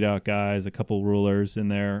couple lead-out guys, a couple rulers in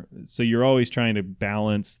there. So you're always trying to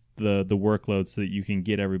balance the workload so that you can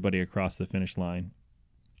get everybody across the finish line.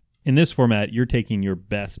 In this format, you're taking your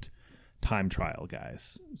best time trial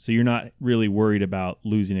guys. So you're not really worried about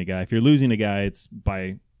losing a guy. If you're losing a guy, it's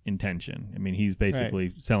by intention. I mean, he's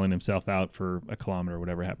basically selling himself out for a kilometer or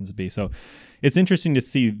whatever it happens to be. So it's interesting to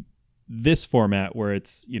see this format where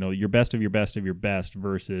it's, your best of your best of your best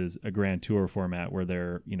versus a Grand Tour format where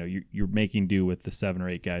they're, you're making do with the 7 or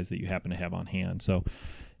 8 guys that you happen to have on hand. So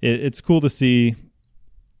it's cool to see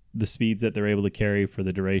the speeds that they're able to carry for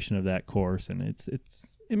the duration of that course. And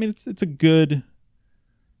it's a good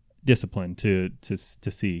discipline to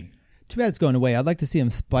see. Too bad it's going away. I'd like to see them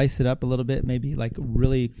spice it up a little bit, maybe like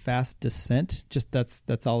really fast descent. Just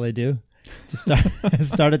that's all they do. Just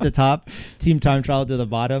start at the top, team time trial to the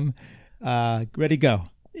bottom, ready, go.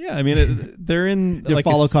 Yeah, I mean, they're in their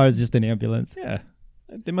follow car is just an ambulance. Yeah,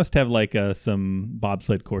 they must have like some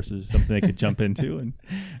bobsled courses or something they could jump into and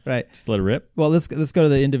just let it rip. Well, let's go to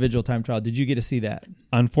the individual time trial. Did you get to see that?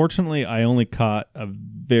 Unfortunately, I only caught a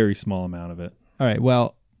very small amount of it. All right.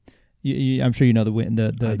 Well, I'm sure you know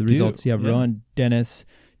the results. You have Rowan Dennis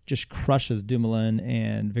just crushes Dumoulin,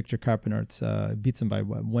 and Victor Carpenarts beats him by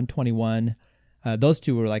 121. Those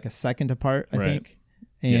two were like a second apart, I think.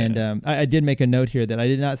 And I did make a note here that I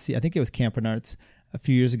did not see. I think it was Campenarts a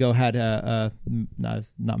few years ago had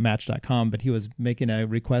not Match.com, but he was making a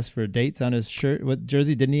request for dates on his shirt. What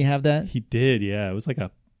jersey didn't he have that? He did, yeah. It was like I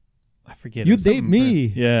forget. You date me.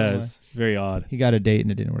 Yeah, it's very odd. He got a date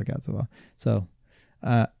and it didn't work out so well. So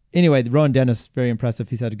anyway, Rowan Dennis, very impressive.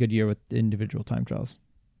 He's had a good year with individual time trials.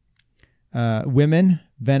 Women,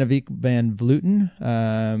 Vanavik van Vleuten,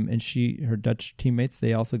 and her Dutch teammates,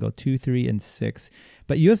 they also go 2, 3, and 6.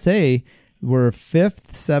 But USA were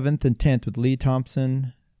 5th, 7th, and 10th with Lee Thomas,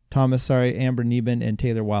 Amber Neben, and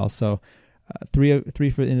Taylor Wiles. So three in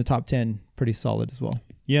the top 10, pretty solid as well.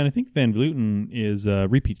 Yeah, and I think Van Vleuten is a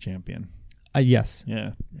repeat champion. Yes.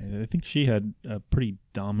 Yeah, I think she had a pretty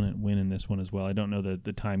dominant win in this one as well. I don't know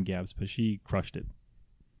the time gaps, but she crushed it.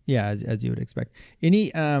 Yeah, as you would expect.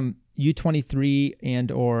 Any U23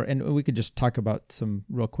 and we could just talk about some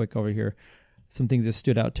real quick over here. Some things that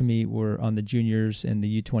stood out to me were on the juniors and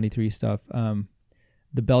the U23 stuff.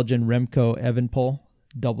 The Belgian Remco Evenepoel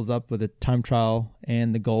doubles up with a time trial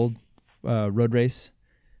and the gold road race.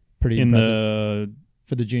 Pretty impressive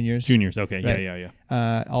for the juniors. Juniors, okay, right?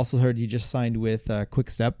 Yeah. Also heard he just signed with Quick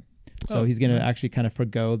Step. So he's going to actually kind of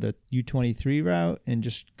forgo the U23 route and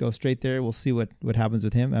just go straight there. We'll see what happens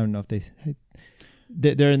with him. I don't know if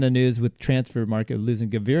they're in the news with transfer market losing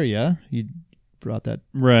Gaviria. You brought that.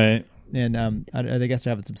 Right. And I guess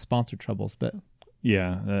they're having some sponsor troubles, but.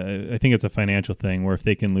 Yeah, I think it's a financial thing where if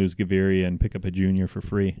they can lose Gaviria and pick up a junior for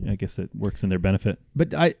free, I guess it works in their benefit.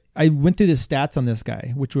 But I went through the stats on this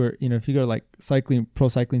guy, which were, if you go to like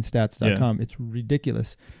procyclingstats.com, it's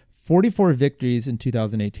ridiculous. 44 victories in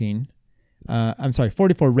 2018.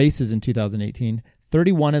 44 races in 2018.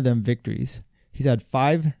 31 of them victories. He's had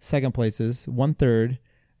 5 second places, 1 third,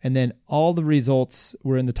 and then all the results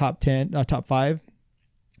were in the top 5,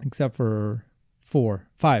 except for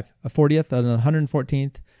 5, a 40th, an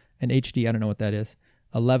 114th, an HD, I don't know what that is,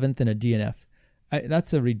 11th, and a DNF.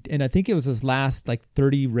 And I think it was his last like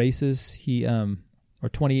 30 races, or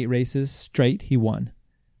 28 races straight, he won.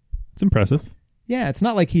 It's impressive. Yeah, it's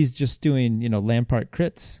not like he's just doing, Lampard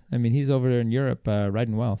crits. I mean, he's over there in Europe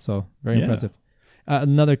riding well, so very impressive.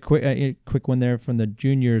 Another quick one there from the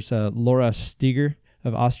juniors, Laura Steger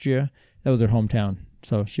of Austria. That was her hometown.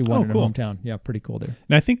 So she won in her hometown. Yeah, pretty cool there.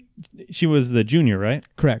 And I think she was the junior, right?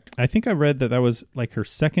 Correct. I think I read that was like her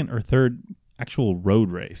second or third actual road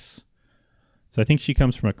race. So I think she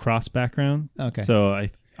comes from a cross background. Okay. So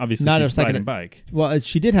obviously not she's her riding second bike. Well,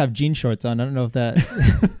 she did have jean shorts on. I don't know if that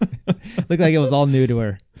looked like it was all new to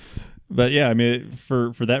her. But yeah, I mean,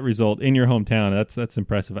 for that result in your hometown, that's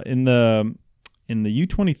impressive. In the In the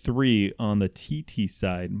U23 on the TT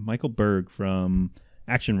side, Michael Berg from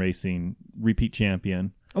Action Racing, repeat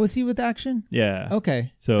champion. Oh, is he with Action? Yeah.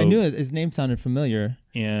 Okay. So I knew his name sounded familiar,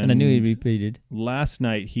 and I knew he repeated. Last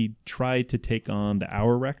night, he tried to take on the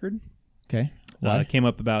hour record. Okay. Why? Came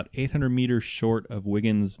up about 800 meters short of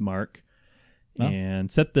Wiggins' mark, Oh. and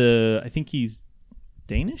set the, I think he's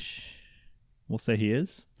Danish. We'll say he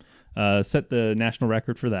is. Set the national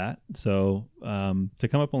record for that. So to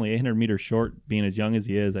come up only 800 meters short, being as young as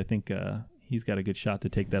he is, I think he's got a good shot to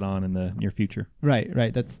take that on in the near future.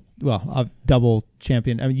 Right. That's, well, a double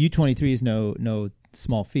champion. I mean, U23 is no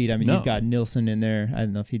small feat. I mean, No. you've got Nilsson in there. I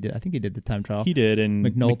don't know if he did. I think he did the time trial. He did, and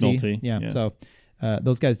McNulty. Yeah. So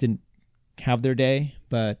those guys didn't have their day,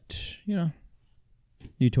 but,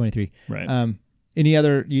 U23. Right. Any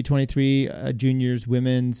other U23 juniors,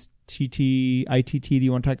 women's, TT, ITT that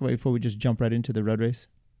you want to talk about before we just jump right into the road race?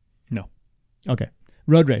 No. Okay.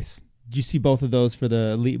 Road race. Did you see both of those for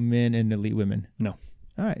the elite men and elite women? No.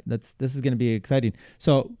 All right. This is going to be exciting.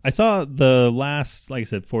 So I saw the last, like I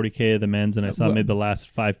said, 40K of the men's, and I saw maybe the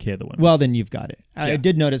last 5K of the women's. Well, then you've got it. Yeah. I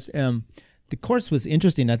did notice the course was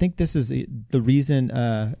interesting. I think this is the reason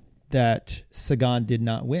that Sagan did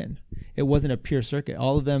not win. It wasn't a pure circuit.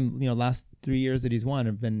 All of them, last 3 years that he's won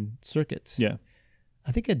have been circuits. Yeah.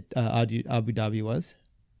 I think Abu Dhabi was.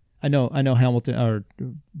 I know Hamilton or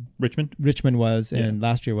Richmond was, and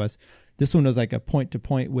last year was. This one was like a point to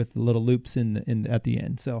point with little loops in at the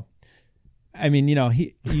end. So, I mean,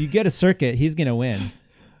 you get a circuit, he's going to win.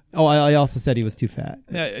 Oh, I also said he was too fat.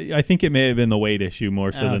 I think it may have been the weight issue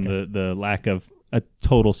more so than the lack of a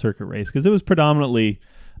total circuit race, because it was predominantly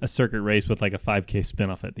a circuit race with like a 5K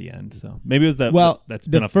spinoff at the end. So maybe it was that. Well, that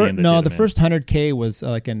spinoff at the end. No, the first 100K was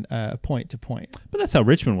like a point to point. But that's how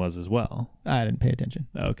Richmond was as well. I didn't pay attention.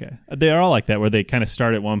 Okay, they are all like that, where they kind of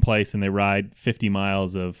start at one place and they ride 50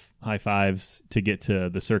 miles of high fives to get to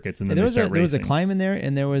the circuits, and then they start racing. There was a climb in there,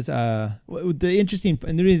 and there was the interesting.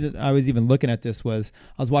 And the reason I was even looking at this was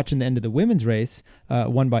I was watching the end of the women's race,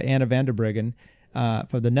 won by Anna van der Breggen.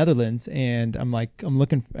 For the Netherlands, and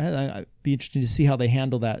I'd be interested to see how they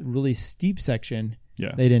handle that really steep section.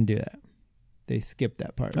 Yeah. They didn't do that. They skipped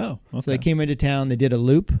that part. Oh, okay. So they came into town, they did a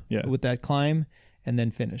loop Yeah. with that climb, and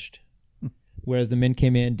then finished. Whereas the men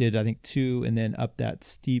came in, did I think 2, and then up that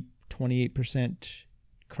steep 28%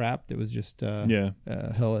 crap that was just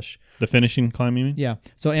hellish. The finishing climb, you mean? Yeah.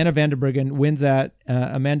 So Anna van der Breggen wins that.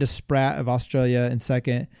 Amanda Spratt of Australia in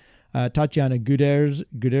second. Tatiana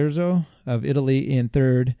Guderzo of Italy in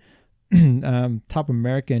third. Top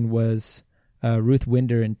American was Ruth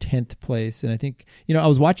Winder in 10th place. And I think, I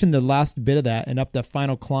was watching the last bit of that, and up that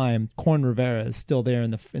final climb, Corn Rivera is still there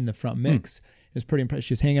in the front mix. It was pretty impressive.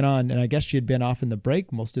 She was hanging on, and I guess she had been off in the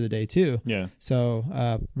break most of the day too. Yeah.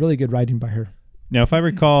 So really good riding by her. Now, if I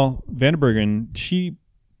recall, Van der Breggen, she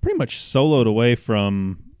pretty much soloed away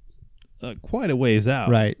from quite a ways out.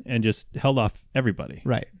 Right. And just held off everybody.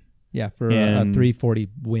 Right. Yeah, for a 340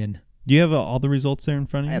 win. Do you have all the results there in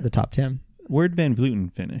front of you? I had the top 10. Where'd Van Vleuten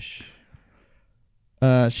finish?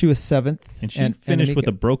 She was 7th. And she finished with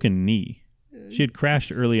a broken knee. She had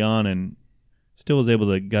crashed early on and still was able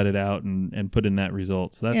to gut it out and put in that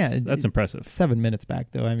result. So that's impressive. 7 minutes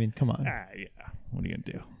back, though. I mean, come on. Yeah. What are you going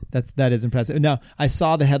to do? That is impressive. Now, I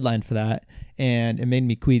saw the headline for that, and it made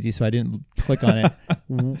me queasy, so I didn't click on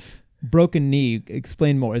it. Broken knee.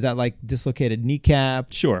 Explain more. Is that like dislocated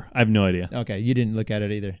kneecap? Sure. I have no idea. Okay. You didn't look at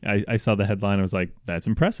it either. I saw the headline. I was like, that's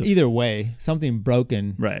impressive. Either way, something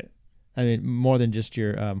broken. Right. I mean, more than just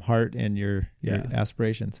your heart and your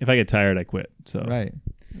aspirations. If I get tired, I quit. So right.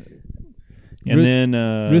 And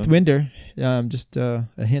Ruth Winder, just a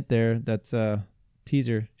hint there. That's a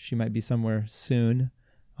teaser. She might be somewhere soon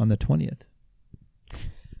on the 20th.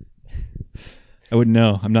 I wouldn't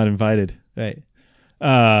know. I'm not invited. Right.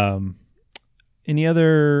 Any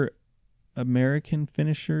other American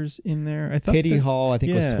finishers in there? I thought Katie Hall, I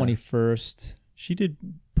think, was 21st. She did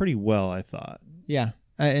pretty well, I thought. Yeah,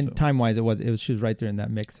 and time wise, she was right there in that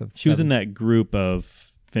mix of. She was in that group of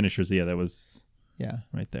finishers. Yeah, that was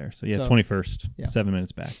right there. So 21st, 7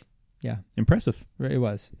 minutes back. Yeah, impressive. It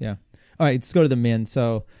was. Yeah. All right, let's go to the men.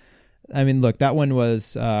 So, I mean, look, that one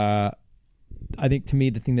was. I think to me,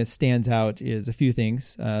 the thing that stands out is a few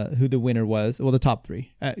things. Who the winner was. Well, the top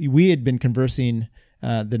 3. We had been conversing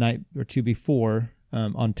the night or two before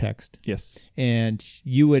on text. Yes. And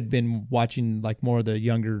you had been watching like more of the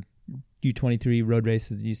younger U23 road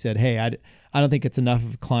races. And you said, hey, I don't think it's enough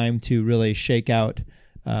of a climb to really shake out.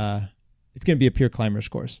 It's going to be a pure climber's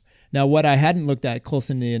course. Now, what I hadn't looked at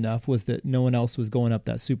closely enough was that no one else was going up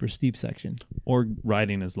that super steep section. Or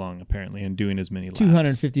riding as long, apparently, and doing as many laps.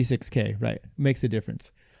 256K, right. Makes a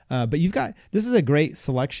difference. But this is a great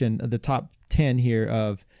selection of the top 10 here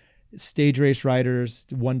of stage race riders,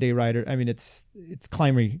 one-day rider. I mean, it's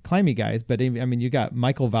climby guys, but I mean, you got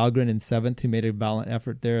Michael Valgren in 7th, who made a valiant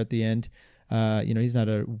effort there at the end. He's not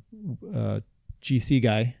a GC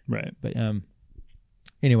guy, right? But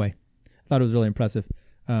anyway, I thought it was really impressive.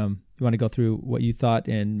 You want to go through what you thought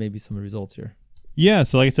and maybe some of the results here? Yeah,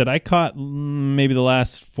 so like I said, I caught maybe the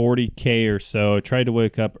last 40K or so. I tried to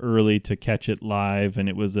wake up early to catch it live, and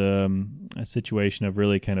it was a situation of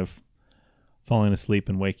really kind of falling asleep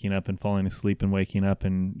and waking up and falling asleep and waking up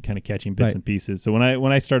and kind of catching bits and pieces. So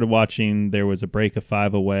when I started watching, there was a break of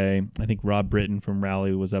 5 away. I think Rob Britton from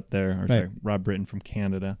Rally was up there. Rob Britton from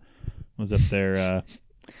Canada was up there.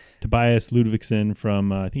 Tobias Ludvigsson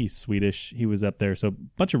from, I think he's Swedish. He was up there. So a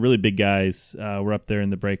bunch of really big guys were up there in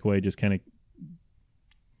the breakaway, just kind of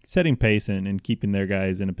setting pace and keeping their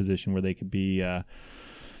guys in a position where they could be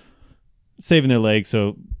saving their legs.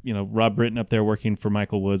 So, Rob Britton up there working for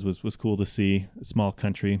Michael Woods was cool to see. A small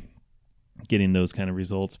country getting those kind of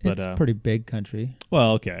results. But it's a pretty big country.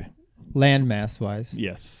 Well, okay. Land mass wise.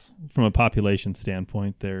 Yes. From a population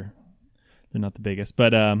standpoint, they're not the biggest.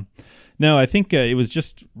 But no, I think it was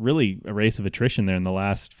just really a race of attrition there in the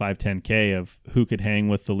last 5-10K of who could hang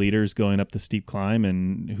with the leaders going up the steep climb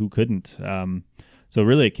and who couldn't. So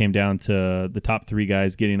really it came down to the top 3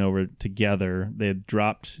 guys getting over together. They had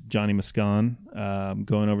dropped Johnny Moscon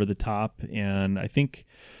going over the top. And I think,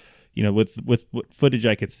 with what footage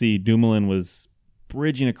I could see, Dumoulin was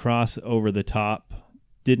bridging across over the top,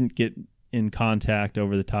 didn't get in contact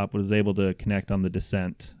over the top, was able to connect on the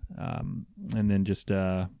descent. And then just,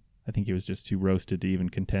 I think he was just too roasted to even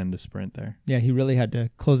contend the sprint there. Yeah, he really had to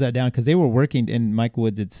close that down because they were working, and Mike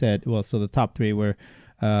Woods had said, so the top 3 were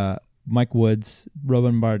Mike Woods,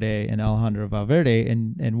 Robin Bardet, and Alejandro Valverde,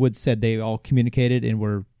 and Woods said they all communicated and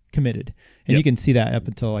were committed. And you can see that up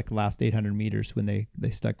until like the last 800 meters when they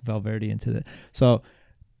stuck Valverde into it. So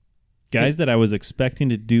guys that I was expecting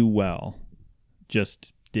to do well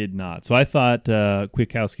just did not. So I thought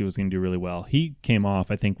Kwiatkowski was going to do really well. He came off,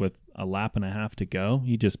 I think, with a lap and a half to go.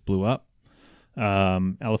 He just blew up.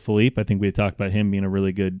 Alaphilippe, I think we had talked about him being a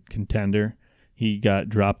really good contender. He got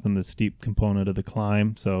dropped in the steep component of the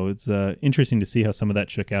climb. So it's interesting to see how some of that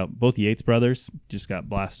shook out. Both Yates brothers just got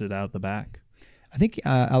blasted out the back. I think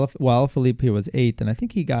Alaphilippe here was 8th, and I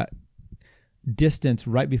think he got distance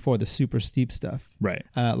right before the super steep stuff. Right.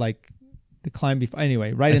 Like the climb before.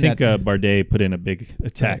 Anyway, right I in think that. Bardet put in a big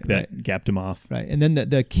attack that gapped him off. Right. And then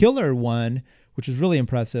the killer one, which was really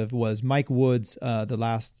impressive, was Mike Woods, the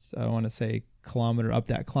last, I want to say, kilometer up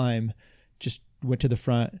that climb, just went to the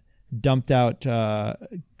front, dumped out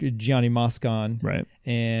Gianni Moscon, right,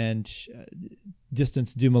 and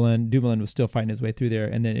distanced Dumoulin. Dumoulin was still fighting his way through there,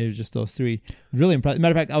 and then it was just those 3. Really impressive.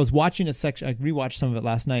 Matter of fact, I was watching a section. I rewatched some of it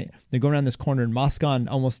last night. They're going around this corner, and Moscon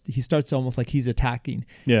he starts almost like he's attacking.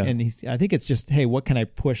 Yeah, and I think it's just, hey, what can I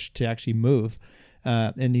push to actually move?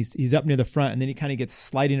 And he's up near the front, and then he kind of gets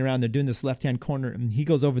sliding around. They're doing this left-hand corner, and he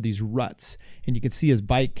goes over these ruts, and you can see his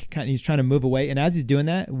bike he's trying to move away. And as he's doing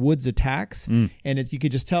that, Woods attacks, and you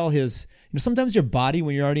could just tell his, sometimes your body,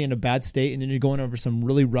 when you're already in a bad state, and then you're going over some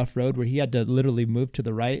really rough road where he had to literally move to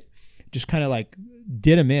the right, just kind of like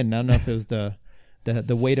did him in. I don't know if it was the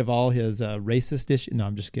weight of all his racist issues. No,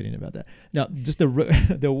 I'm just kidding about that. No, just the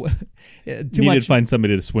too needed much. To find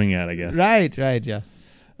somebody to swing at, I guess. Right, yeah.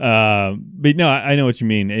 But no, I know what you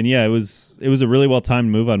mean. And yeah, it was a really well-timed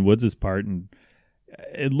move on Woods' part. And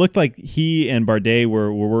it looked like he and Bardet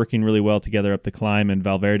were working really well together up the climb, and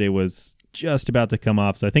Valverde was just about to come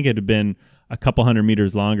off. So I think it had been a couple 100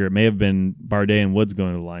 meters longer. It may have been Bardet and Woods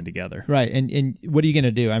going to the line together. Right. And what are you going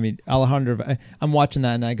to do? I mean, Alejandro, I'm watching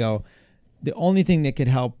that and I go, the only thing that could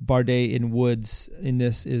help Bardet and Woods in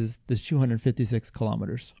this is this 256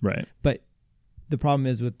 kilometers. Right. But the problem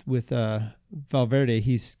is with Valverde,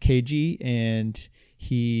 he's cagey and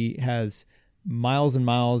he has miles and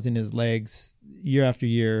miles in his legs year after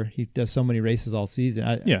year. He does so many races all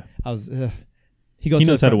season. He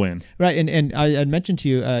knows how to win. Right. And I mentioned to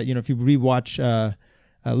you, if you rewatch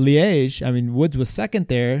Liège, I mean, Woods was second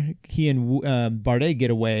there. He and Bardet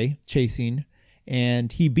get away chasing,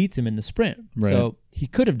 and he beats him in the sprint. Right. So he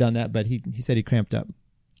could have done that, but he said he cramped up.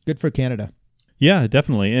 Good for Canada. Yeah,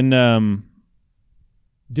 definitely. And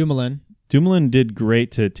Dumoulin did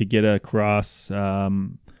great to get across. A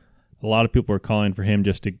lot of people were calling for him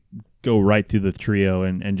just to go right through the trio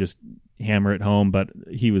and just hammer it home, but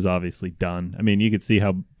he was obviously done. I mean, you could see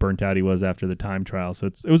how burnt out he was after the time trial. So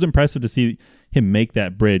it was impressive to see him make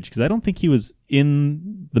that bridge, because I don't think he was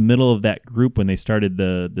in the middle of that group when they started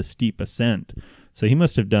the steep ascent. So he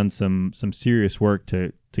must have done some serious work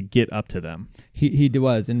to get up to them. He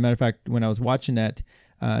was. And matter of fact, when I was watching that,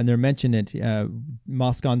 and they're mentioning it,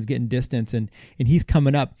 Moscon's getting distance, and he's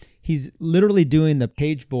coming up. He's literally doing the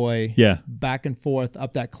page boy back and forth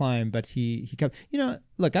up that climb, but he comes.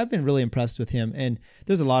 Look, I've been really impressed with him, and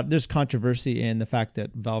there's controversy in the fact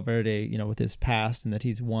that Valverde, with his past and that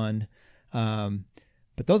he's won,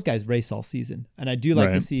 but those guys race all season, and I do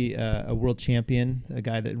like to see a world champion, a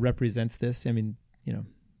guy that represents this. I mean,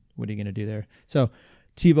 what are you going to do there? So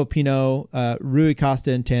Thibaut Pinot, Rui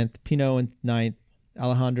Costa in 10th, Pinot in 9th.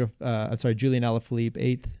 Julian Alaphilippe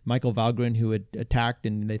 8th, Michael Valgren, who had attacked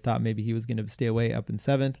and they thought maybe he was going to stay away, up in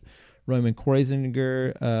 7th, Roman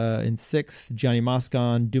Kreuziger in 6th, Gianni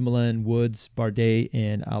Moscon, Dumoulin, Woods, Bardet,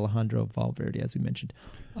 and Alejandro Valverde, as we mentioned.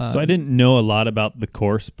 So I didn't know a lot about the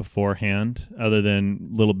course beforehand, other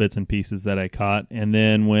than little bits and pieces that I caught. And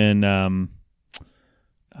then when,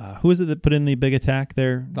 who is it that put in the big attack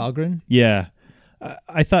there? Valgren? Yeah.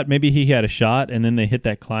 I thought maybe he had a shot, and then they hit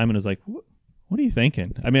that climb, and it was like, what are you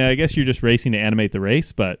thinking? I mean, I guess you're just racing to animate the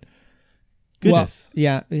race, but goodness.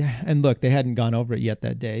 Well, yeah. And look, they hadn't gone over it yet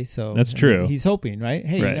that day, so that's true. He's hoping, right?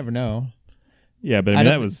 Hey, you never know. Yeah, but I mean,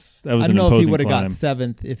 that was I don't an know imposing if he would have got climb.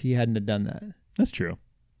 7th if he hadn't have done that. That's true.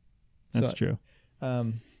 That's true.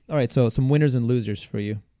 All right, so some winners and losers for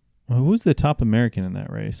you. Well, who was the top American in that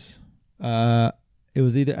race? It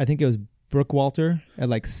was I think it was Brooke Walter at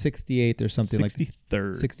like 68th or something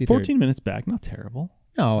 63rd. 63rd. 14 minutes back, not terrible.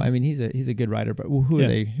 No, I mean he's a good rider, but who are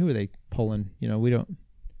they pulling? We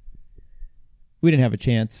didn't have a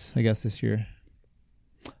chance, I guess, this year,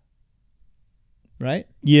 right?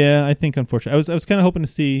 Yeah, I think unfortunately, I was kind of hoping to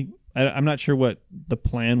see. I'm not sure what the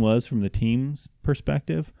plan was from the team's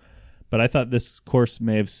perspective, but I thought this course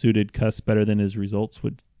may have suited Kuss better than his results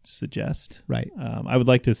would suggest. Right. I would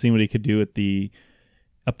like to see what he could do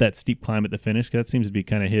up that steep climb at the finish, because that seems to be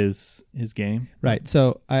kind of his game. Right.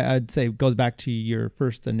 So I'd say it goes back to your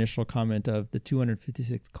first initial comment of the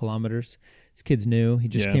 256 kilometers. This kid's new. He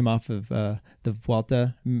just came off of the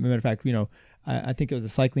Vuelta. Matter of fact, I think it was a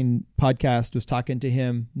cycling podcast was talking to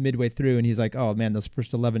him midway through, and he's like, oh man, those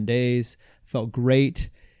first 11 days felt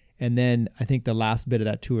great. And then I think the last bit of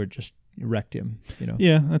that tour just wrecked him,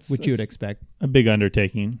 Yeah, which you would expect. A big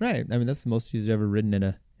undertaking. Right. I mean, that's the most he's ever ridden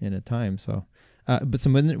in a time. So, but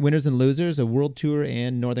some winners and losers, a world tour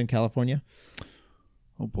and Northern California.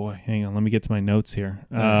 Oh boy, hang on. Let me get to my notes here.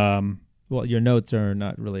 Well, your notes are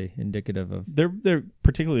not really indicative of. They're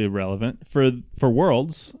particularly relevant for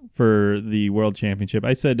Worlds, for the World Championship.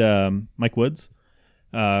 I said Mike Woods,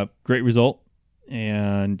 great result,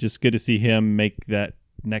 and just good to see him make that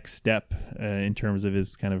next step in terms of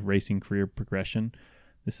his kind of racing career progression.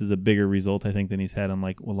 This is a bigger result, I think, than he's had on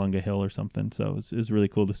like Wollonga Hill or something. So it was really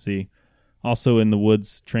cool to see. Also in the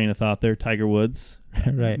Woods train of thought there, Tiger Woods.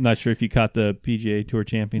 Right. I'm not sure if you caught the PGA Tour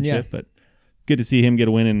Championship, but good to see him get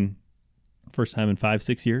a win in first time in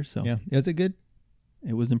 5-6 years. So yeah, is it good?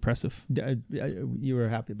 It was impressive. You were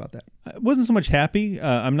happy about that? I wasn't so much happy.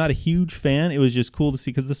 I'm not a huge fan. It was just cool to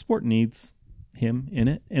see because the sport needs him in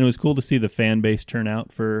it, and it was cool to see the fan base turn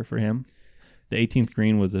out for him. The 18th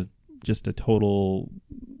green was just a total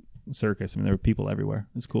circus. I mean, there were people everywhere.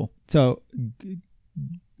 It was cool. So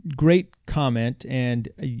great comment. And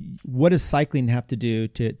what does cycling have to do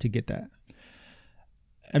to get that?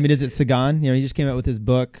 I mean, is it Sagan? He just came out with his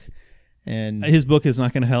book, and his book is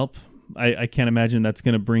not going to help. I can't imagine that's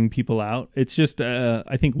going to bring people out. It's just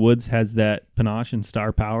I think Woods has that panache and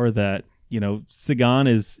star power that Sagan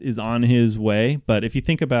is on his way. But if you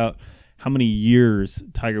think about how many years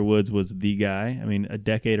Tiger Woods was the guy, I mean, a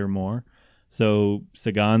decade or more. So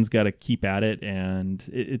Sagan's got to keep at it, and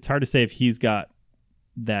it's hard to say if he's got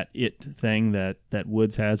that it thing that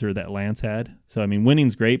Woods has or that Lance had. So I mean,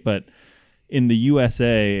 winning's great, but in the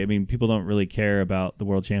USA, I mean, people don't really care about the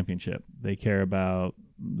World Championship. They care about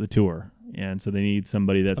the Tour, and so they need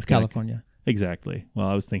somebody that's of California. Exactly. Well,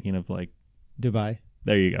 I was thinking of like Dubai.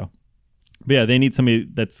 There you go. But yeah, they need somebody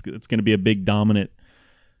that's going to be a big, dominant,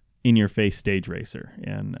 in-your-face stage racer.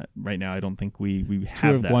 And right now, I don't think we have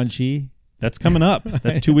Tour of that. Guangxi. That's coming up.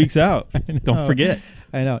 That's 2 weeks out. Don't forget.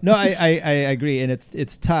 I know. No, I agree, and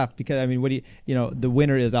it's tough because I mean, the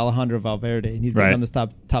winner is Alejandro Valverde, and he's getting on this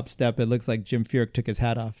top step. It looks like Jim Furyk took his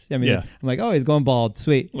hat off. I mean, I'm like, oh, he's going bald.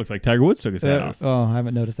 Sweet. Looks like Tiger Woods took his hat off. Oh, I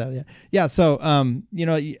haven't noticed that yet. Yeah. So,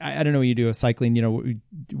 I don't know what you do with cycling.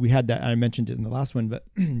 We had that. I mentioned it in the last one, but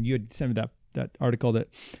you had sent me that article, that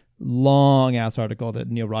long ass article that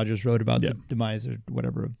Neil Rogers wrote about the demise or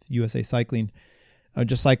whatever of USA cycling.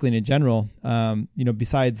 just cycling in general.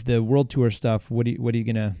 Besides the World Tour stuff, what are you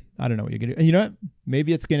gonna? I don't know what you're gonna do. You know what?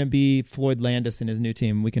 Maybe it's gonna be Floyd Landis and his new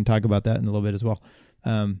team. We can talk about that in a little bit as well.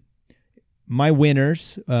 My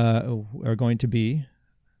winners are going to be.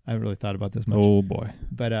 I haven't really thought about this much. Oh boy!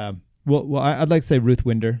 But I'd like to say Ruth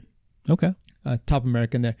Winder. Okay. Top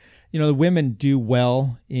American there. The women do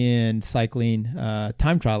well in cycling,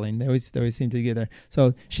 time trialing. They always seem to get there.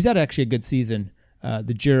 So she's had actually a good season.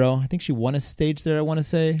 The Giro, I think she won a stage there, I want to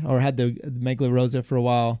say, or had the Megla Rosa for a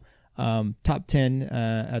while. Top 10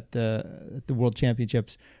 at the World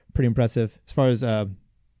Championships. Pretty impressive. As far as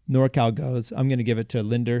NorCal goes, I'm going to give it to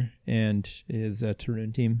Linder and his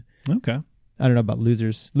Tarun team. Okay. I don't know about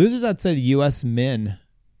losers. Losers, I'd say the U.S. men.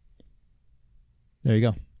 There you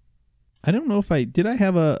go. I don't know if I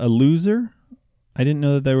have a loser. I didn't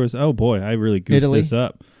know that there was. Oh boy, I really goofed Italy? This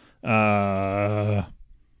up.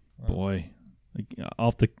 Boy,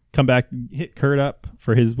 I'll have to come back, hit Kurt up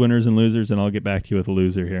for his winners and losers, and I'll get back to you with a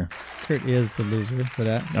loser here. Kurt is the loser for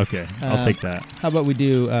that. Okay, I'll take that. How about we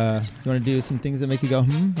do? You want to do some things that make you go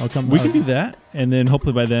I'll come. We can do that, and then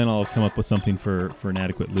hopefully by then I'll come up with something for an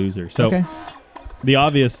adequate loser. So. Okay. The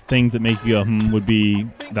obvious things that make you go would be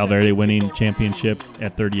Valverde winning championship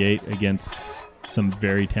at 38 against some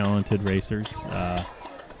very talented racers. A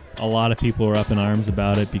lot of people are up in arms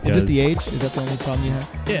about it because... Is it the age? Is that the only problem you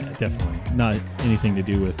have? Yeah, definitely. Not anything to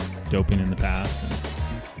do with doping in the past.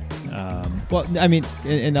 Well, I mean,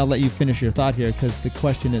 and I'll let you finish your thought here because the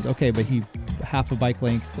question is, okay, but he half a bike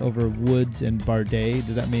length over Woods and Bardet.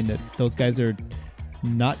 Does that mean that those guys are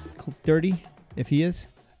not dirty if he is?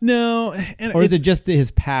 No. Or is it just his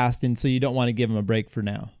past, and so you don't want to give him a break for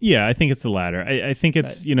now? Yeah, I think it's the latter. I think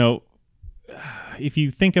it's, if you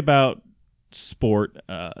think about sport,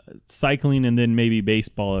 cycling and then maybe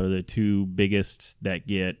baseball are the two biggest that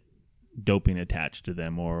get doping attached to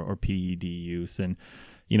them or PED use. And,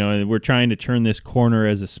 we're trying to turn this corner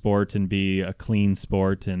as a sport and be a clean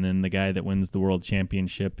sport. And then the guy that wins the world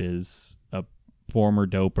championship is a former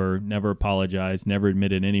doper, never apologized, never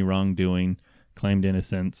admitted any wrongdoing, claimed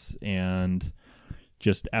innocence, and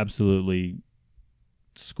just absolutely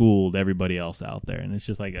schooled everybody else out there. And it's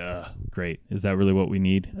just like, great. Is that really what we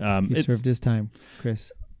need? He served his time,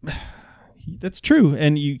 Chris. That's true.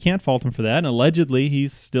 And you can't fault him for that. And allegedly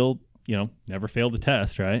he's still, never failed the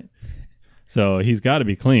test, right? So he's got to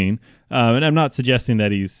be clean. And I'm not suggesting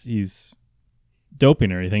that he's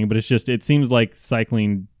doping or anything, but it seems like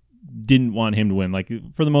cycling didn't want him to win. Like,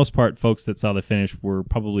 for the most part, folks that saw the finish were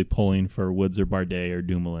probably pulling for Woods or Bardet or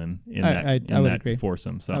Dumoulin in that agree.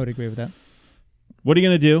 foursome. So I would agree with that. What are you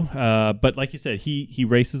going to do? But like you said, he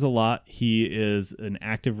races a lot. He is an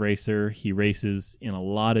active racer. He races in a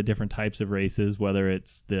lot of different types of races, whether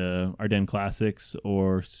it's the Ardennes Classics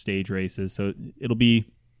or stage races. So it'll be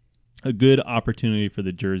a good opportunity for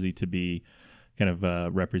the jersey to be kind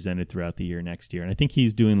of represented throughout the year next year. And I think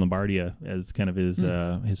he's doing Lombardia as kind of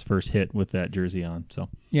his first hit with that jersey on. So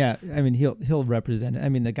yeah, I mean, he'll represent it. I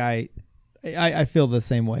mean, the guy, I feel the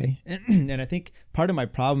same way. And I think part of my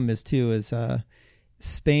problem is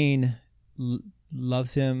Spain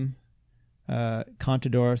loves him.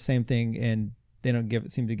 Contador, same thing. And they don't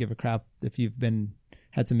seem to give a crap if you've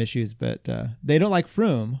had some issues, but they don't like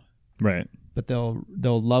Froome. Right. But they'll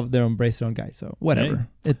embrace their own guy. So whatever.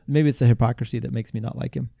 Hey. Maybe it's the hypocrisy that makes me not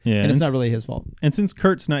like him. Yeah, and it's not really his fault. And since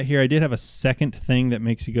Kurt's not here, I did have a second thing that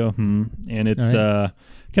makes you go and it's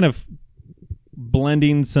kind of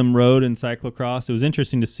blending some road and cyclocross. It was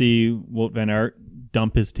interesting to see Wout van Aert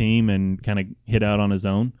dump his team and kind of hit out on his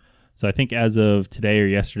own. So I think as of today or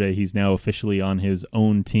yesterday, he's now officially on his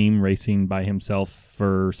own team racing by himself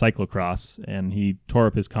for cyclocross, and he tore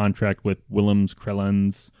up his contract with Willems,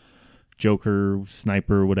 Krellens, Joker,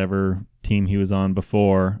 Sniper, whatever team he was on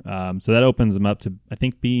before. So that opens him up to, I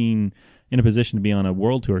think, being in a position to be on a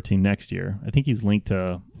World Tour team next year. I think he's linked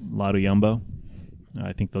to Lotto Jumbo.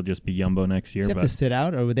 I think they'll just be Jumbo next year. Does he have to sit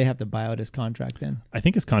out, or would they have to buy out his contract then? I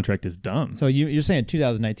think his contract is done. So you're saying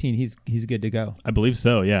 2019, he's good to go? I believe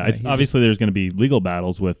so, yeah. Obviously, there's going to be legal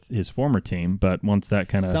battles with his former team, but once that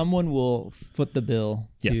kind of... Someone will foot the bill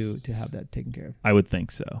to have that taken care of. I would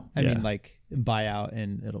think so. I mean, like, buy out,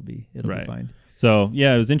 and it'll be fine. So,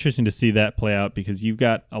 yeah, it was interesting to see that play out because you've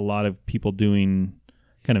got a lot of people doing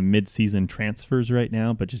kind of mid-season transfers right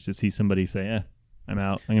now, but just to see somebody say, I'm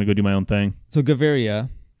out. I'm going to go do my own thing. So Gaviria,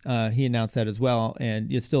 he announced that as well,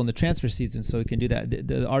 and it's still in the transfer season, so he can do that.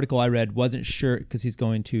 The article I read wasn't sure because he's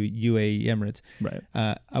going to UAE Emirates. Right.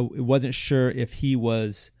 I wasn't sure if he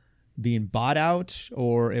was being bought out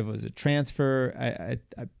or if it was a transfer.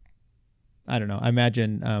 I don't know. I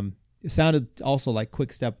imagine it sounded also like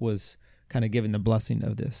Quick Step was kind of given the blessing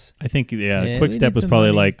of this. I think, Yeah, Quick we Step need was some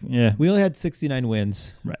probably money. like, We only had 69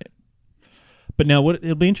 wins. right. But now,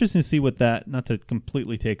 it'll be interesting to see what that, not to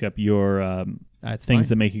completely take up your That's things fine.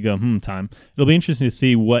 that make you go, time. It'll be interesting to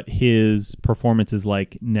see what his performance is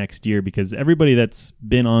like next year, because everybody that's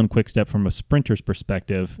been on Quick Step from a sprinter's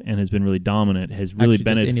perspective and has been really dominant has really Actually, just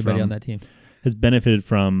benefited anybody from on that team. has benefited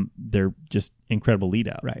from their just incredible lead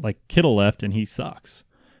out. Right. Like Kittle left and he sucks.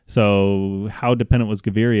 So how dependent was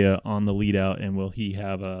Gaviria on the lead out, and will he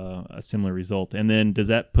have a similar result? And then does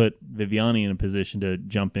that put Viviani in a position to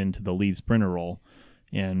jump into the lead sprinter role?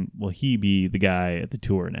 And will he be the guy at the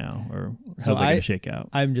Tour now, or how's So that going to shake out?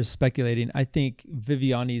 I'm just speculating. I think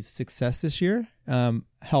Viviani's success this year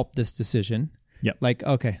helped this decision. Yep. Like,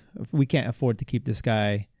 okay, we can't afford to keep this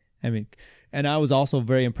guy. I mean, and I was also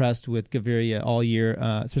very impressed with Gaviria all year,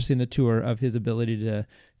 especially in the Tour, of his ability to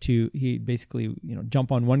he basically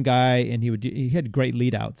jump on one guy, and he had great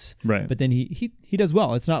lead outs. Right. But then he does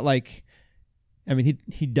well. It's not like, I mean,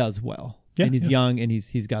 he does well. Yeah, and he's yeah. young, and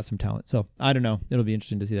he's got some talent. So I don't know. It'll be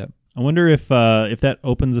interesting to see that. I wonder if that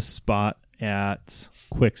opens a spot at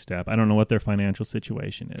Quick Step. I don't know what their financial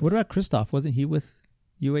situation is. What about Christoph? Wasn't he with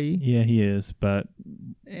UAE? Yeah, he is, but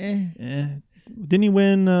Eh. didn't he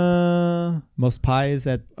win? Most pies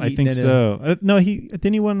at I Eaton think at so. No,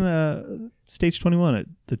 didn't he win Stage 21 at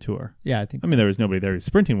the Tour. Yeah, I think I so. mean, there was nobody there he was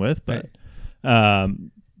sprinting with, but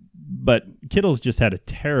Kittle's just had a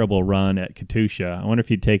terrible run at Katusha. I wonder if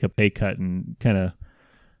he'd take a pay cut and kind of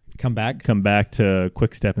Come back. come back to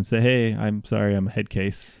Quick Step and say, "Hey, I'm sorry, I'm a head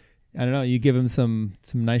case." I don't know. You give him some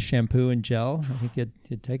nice shampoo and gel. I think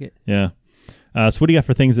he'd take it. Yeah. So what do you got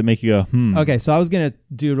for things that make you go, Okay, so I was gonna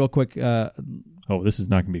do real quick. Oh, this is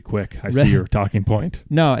not going to be quick. I see your talking point.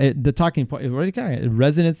 No, the talking point. What do you got?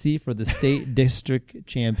 Residency for the state district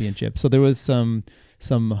championship. So there was some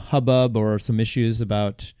hubbub or some issues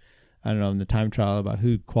about, I don't know, in the time trial about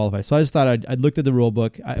who qualifies. So I just thought I'd looked at the rule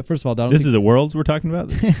book. First of all, This is the worlds we're talking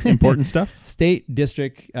about? Important stuff? state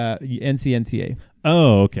district NCNCA.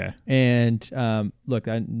 Oh, okay. And look,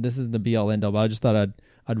 this isn't the be all end all, but I just thought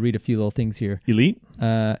I'd read a few little things here. Elite?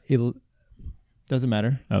 It doesn't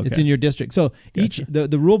matter. Okay. It's in your district. So Gotcha.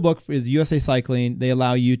 the rule book is USA Cycling. They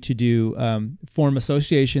allow you to do form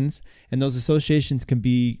associations, and those associations can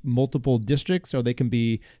be multiple districts or they can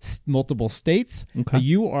be multiple states. Okay. But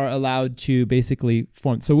you are allowed to basically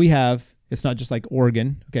form. So we have, it's not just like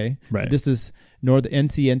Oregon, okay? Right. But this is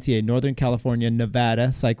NCNCA, Northern California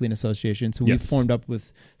Nevada Cycling Association. So we Yes. formed up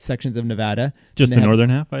with sections of Nevada. Just And the they have- northern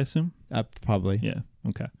half, I assume? probably. Yeah.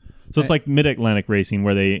 Okay. So it's like Mid-Atlantic racing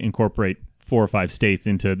where they incorporate 4 or 5 states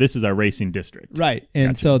into this is our racing district. Right. And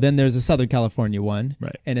Gotcha. so then there's a Southern California one.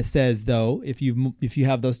 Right. And it says, though, if you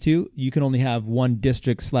have those two, you can only have one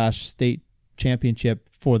district/state championship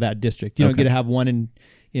for that district. You don't Okay. get to have one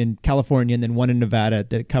in California and then one in Nevada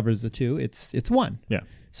that covers the two. It's one. Yeah.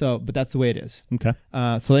 So, but that's the way it is. Okay.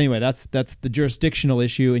 So anyway, that's the jurisdictional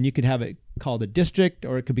issue, and you could have it called a district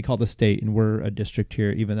or it could be called a state, and we're a district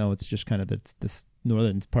here, even though it's just kind of this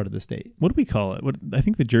northern part of the state. What do we call it? I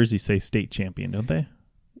think the jerseys say state champion, don't they?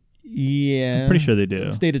 Yeah. I'm pretty sure they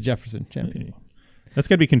do. State of Jefferson champion. That's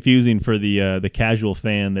got to be confusing for the casual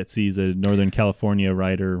fan that sees a Northern California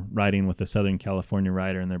rider riding with a Southern California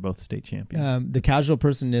rider, and they're both state champions. The casual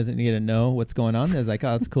person isn't going to know what's going on. It's like,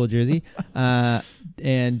 oh, that's a cool jersey.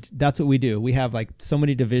 And that's what we do. We have like so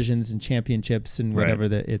many divisions and championships and whatever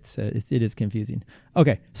that it is confusing.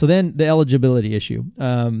 Okay. So then the eligibility issue.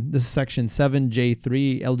 This is section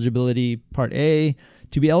 7J3, eligibility part A.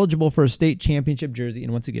 To be eligible for a state championship jersey,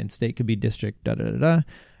 and once again, state could be district,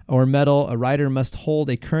 or medal, a rider must hold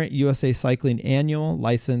a current USA Cycling annual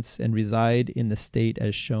license and reside in the state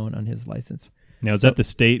as shown on his license. Now, is that the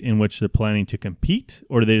state in which they're planning to compete,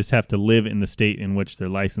 or do they just have to live in the state in which their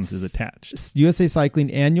license is attached? USA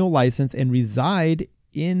Cycling annual license and reside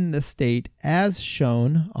in the state as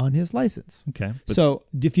shown on his license. Okay. So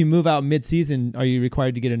if you move out mid-season, are you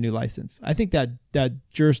required to get a new license? I think that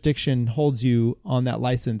jurisdiction holds you on that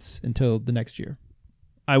license until the next year.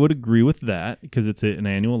 I would agree with that because it's an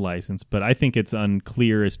annual license, but I think it's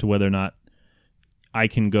unclear as to whether or not I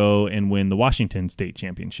can go and win the Washington State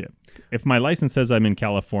Championship. If my license says I'm in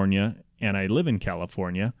California and I live in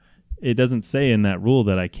California, it doesn't say in that rule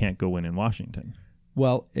that I can't go win in Washington.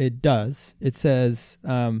 Well, it does. It says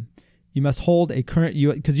you must hold a current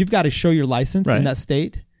because you've got to show your license in that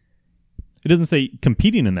state. It doesn't say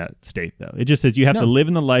competing in that state, though. It just says you have to live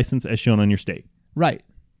in the license as shown on your state. Right.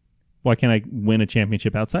 Why can't I win a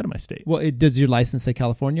championship outside of my state? Well, does your license say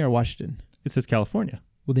California or Washington? It says California.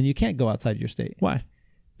 Well, then you can't go outside your state. Why?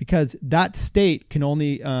 Because that state can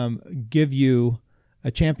only give you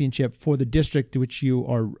a championship for the district to which you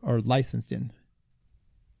are licensed in?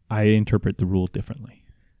 I interpret the rule differently.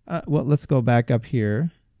 Well, let's go back up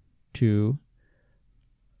here to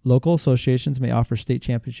local associations may offer state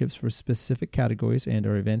championships for specific categories and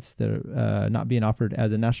or events that are not being offered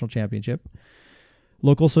as a national championship.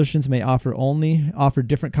 Local associations may offer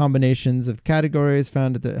different combinations of categories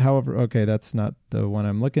found at the, however, okay, that's not the one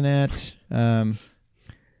I'm looking at.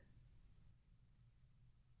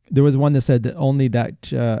 There was one that said that only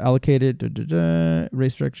that allocated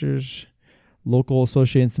race structures. Local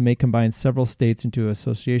associations may combine several states into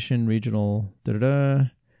association, regional,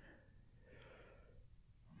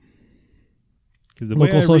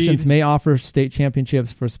 Local associations may offer state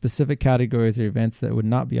championships for specific categories or events that would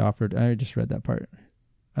not be offered. I just read that part.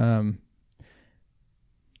 Because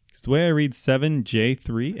the way I read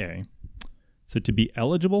 7J3A, so to be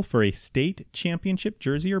eligible for a state championship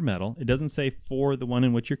jersey or medal, it doesn't say for the one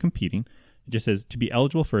in which you're competing. It just says to be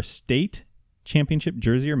eligible for a state championship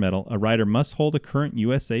jersey or medal, a rider must hold a current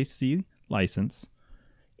USAC license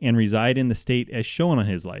and reside in the state as shown on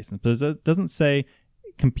his license. But it doesn't say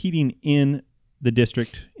competing in the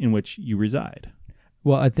district in which you reside.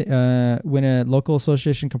 Well, I think when a local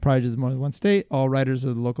association comprises more than one state, all riders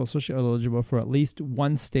of the local association are eligible for at least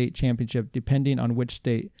one state championship, depending on which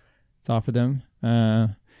state it's offered them.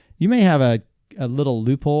 You may have a little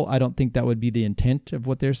loophole. I don't think that would be the intent of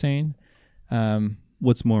what they're saying.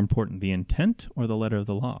 What's more important, the intent or the letter of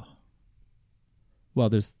the law? Well,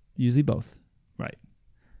 there's usually both. Right.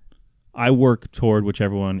 I work toward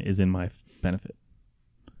whichever one is in my benefit.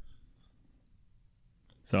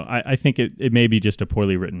 So I think it may be just a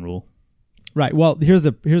poorly written rule. Right. Well, here's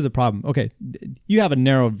the problem. Okay, you have a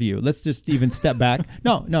narrow view. Let's just even step back.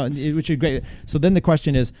 No, which is great. So then the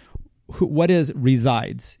question is, what is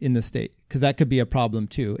resides in the state? Because that could be a problem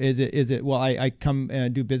too. Is it? Well, I come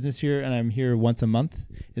and do business here, and I'm here once a month.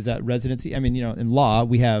 Is that residency? I mean, in law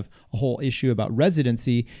we have a whole issue about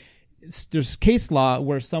residency. There's case law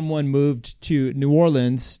where someone moved to New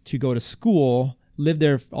Orleans to go to school, lived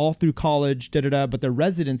there all through college, but their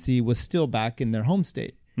residency was still back in their home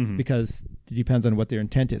state because it depends on what their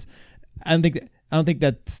intent is. I don't think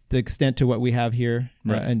that's the extent to what we have here.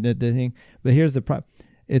 Right. And the thing, but here's the problem.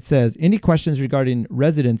 It says any questions regarding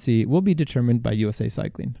residency will be determined by USA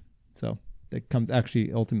Cycling. So that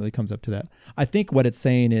ultimately comes up to that. I think what it's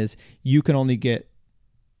saying is you can only get,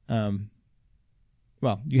 you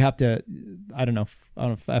have to, I don't know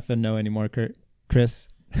if I know anymore, Chris.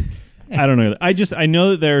 I don't know. I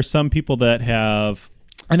know that there are some people that have,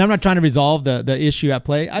 and I'm not trying to resolve the issue at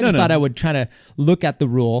play. I just thought I would try to look at the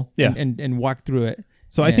rule and walk through it.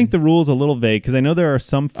 So I think the rule is a little vague because I know there are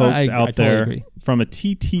some folks out there totally from a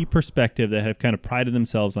TT perspective that have kind of prided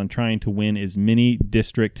themselves on trying to win as many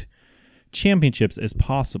district championships as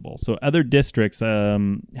possible. So other districts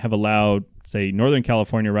have allowed, say, Northern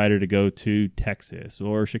California rider to go to Texas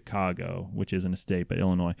or Chicago, which isn't a state, but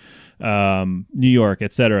Illinois, New York,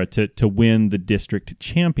 et cetera, to win the district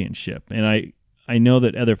championship. And I know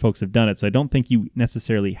that other folks have done it, so I don't think you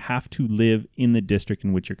necessarily have to live in the district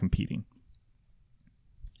in which you're competing.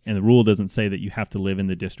 And the rule doesn't say that you have to live in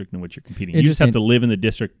the district in which you're competing. You just have to live in the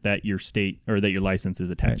district that your state or that your license is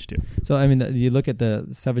attached to. So, I mean, you look at the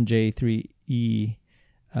 7J3E,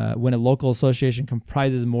 when a local association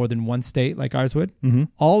comprises more than one state, like ours would,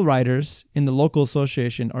 all riders in the local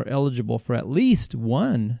association are eligible for at least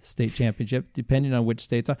one state championship, depending on which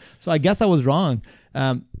states are. So I guess I was wrong.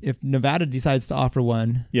 If Nevada decides to offer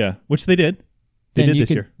one. Yeah, which they did. They did this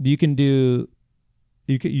year. You can do...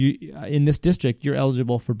 You in this district, you're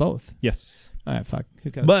eligible for both. Yes. All right, fuck.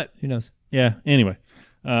 Who knows? Yeah. Anyway,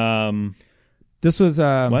 this was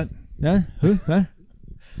what? Yeah. Who? What?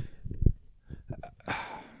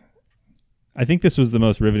 I think this was the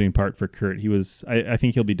most riveting part for Kurt. I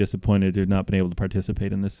think he'll be disappointed to have not been able to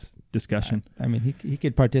participate in this discussion. I mean, he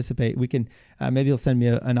could participate. We can maybe he'll send me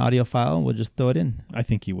an audio file and we'll just throw it in. I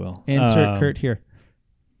think he will. Insert Kurt here.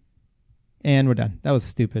 And we're done. That was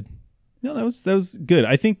stupid. No, that was good.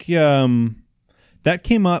 I think that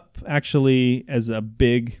came up actually as a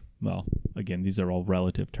big, well, again, these are all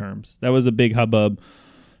relative terms. That was a big hubbub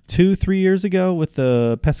 2-3 years ago with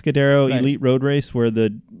the Pescadero Elite Road Race where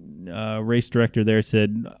the race director there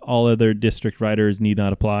said all other district riders need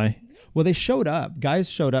not apply. Well, they showed up. Guys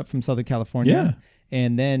showed up from Southern California. Yeah.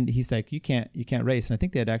 And then he's like, you can't race. And I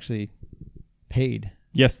think they had actually paid.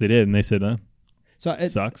 Yes, they did. And they said, so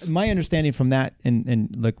sucks. My understanding from that,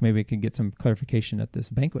 and look, maybe I can get some clarification at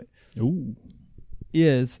this banquet. Ooh.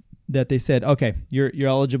 Is that they said, okay, you're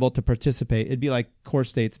eligible to participate. It'd be like core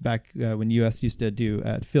states back when US used to do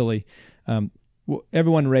at Philly,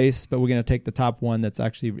 everyone race, but we're going to take the top one that's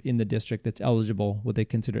actually in the district that's eligible, what they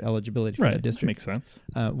consider eligibility for that district. Makes sense.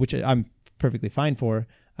 Which I'm perfectly fine for.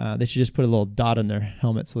 They should just put a little dot on their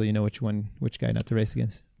helmet so you know which guy not to race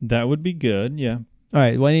against. That would be good, yeah. All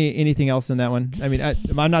right, well, anything else in that one? I mean,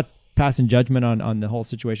 I'm not passing judgment on the whole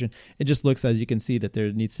situation. It just looks, as you can see, that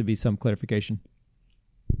there needs to be some clarification.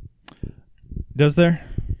 Does there?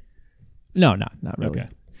 No, not really. Okay.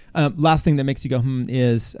 Last thing that makes you go,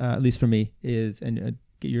 is, at least for me, is, and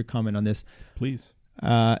get your comment on this. Please.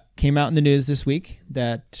 Came out in the news this week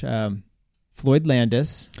that Floyd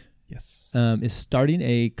Landis is starting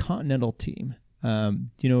a Continental team. Do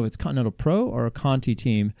you know if it's Continental Pro or a Conti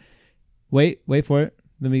team? Wait for it.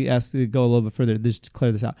 Let me go a little bit further just to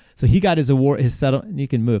clear this out. So he got his settlement. You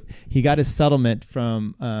can move. He got his settlement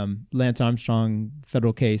from Lance Armstrong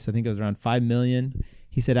federal case. I think it was around $5 million.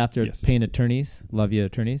 He said after paying attorneys, love you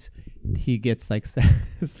attorneys, he gets like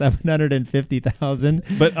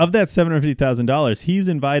 $750,000. But of that $750,000, he's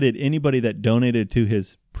invited anybody that donated to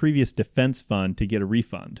his previous defense fund to get a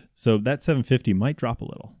refund. So that $750 might drop a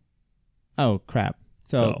little. Oh crap!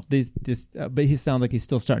 So but he sounds like he's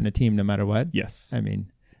still starting a team no matter what. Yes. I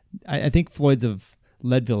mean, I think Floyd's of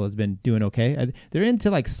Leadville has been doing okay. They're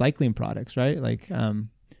into like cycling products, right? Like I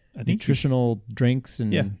think nutritional drinks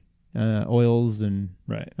and oils and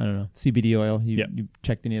I don't know, CBD oil. You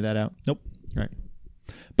checked any of that out? Nope. All right.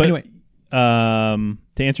 But anyway,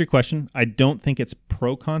 to answer your question, I don't think it's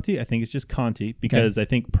Pro Conti. I think it's just Conti because I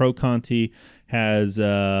think Pro Conti has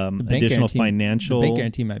additional financial. The bank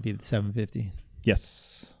guarantee might be the $750.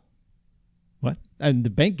 Yes. What? And the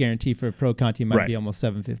bank guarantee for Pro Conti might be almost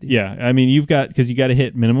 $750. Yeah, I mean you got to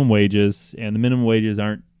hit minimum wages, and the minimum wages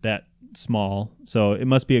aren't that small, so it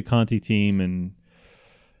must be a Conti team, and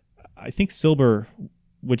I think Silber,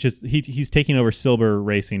 which is he's taking over Silber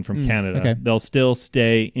Racing from Canada. Okay. They'll still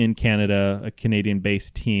stay in Canada, a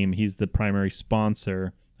Canadian-based team. He's the primary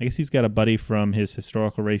sponsor. I guess he's got a buddy from his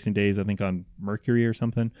historical racing days, I think on Mercury or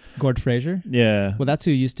something. Gord Fraser? Yeah. Well, that's who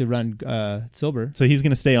used to run Silber. So he's going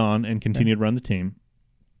to stay on and continue to run the team.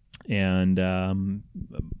 And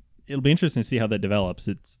it'll be interesting to see how that develops.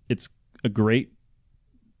 It's a great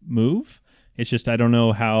move. It's just I don't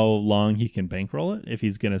know how long he can bankroll it, if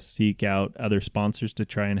he's going to seek out other sponsors to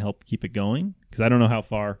try and help keep it going. Because I don't know how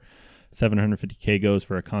far $750K goes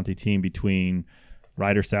for a Conti team between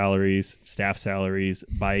rider salaries, staff salaries,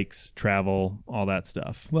 bikes, travel, all that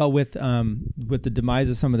stuff. Well, with the demise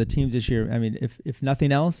of some of the teams this year, I mean, if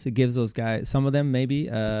nothing else, it gives those guys, some of them maybe,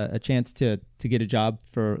 a chance to get a job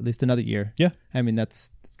for at least another year. Yeah. I mean, that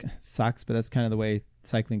sucks, but that's kind of the way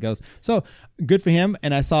cycling goes. So good for him.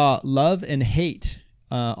 And I saw love and hate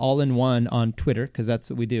all in one on Twitter, because that's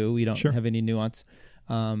what we do. We don't have any nuance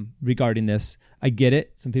regarding this. I get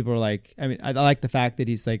it. Some people are like, I mean, I like the fact that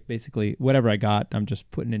he's like, basically, whatever I got, I'm just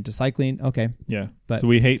putting into cycling. Okay. Yeah. But so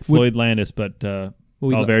we hate Floyd Landis, but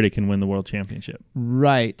Valverde can win the world championship.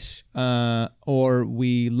 Right. Or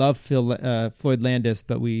we love Floyd Landis,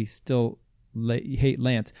 but we still hate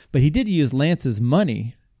Lance. But he did use Lance's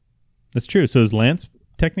money. That's true. So is Lance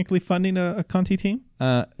technically funding a Conti team?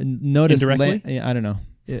 Notice indirectly? I don't know.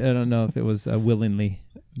 I don't know if it was willingly.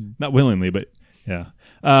 Not willingly, but yeah.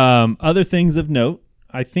 Other things of note,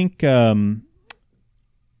 I think the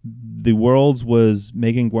Worlds was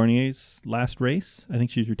Megan Guarnier's last race. I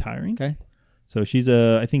think she's retiring. Okay. So she's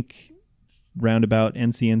I think roundabout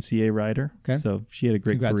NCNCA rider. Okay. So she had a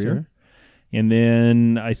great career. And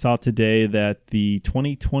then I saw today that the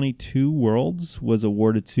 2022 Worlds was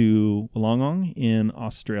awarded to Wollongong in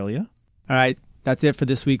Australia. All right. That's it for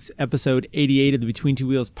this week's episode 88 of the Between Two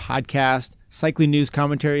Wheels podcast. Cycling news,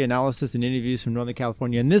 commentary, analysis, and interviews from Northern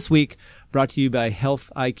California. And this week, brought to you by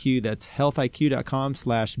Health IQ. That's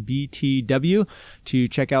healthiq.com/BTW to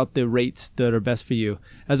check out the rates that are best for you.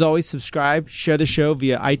 As always, subscribe, share the show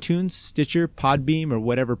via iTunes, Stitcher, Podbeam, or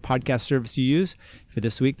whatever podcast service you use. For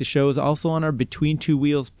this week, the show is also on our Between Two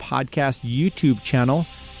Wheels podcast YouTube channel.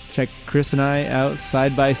 Check Chris and I out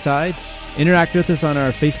side by side. Interact with us on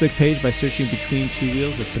our Facebook page by searching Between Two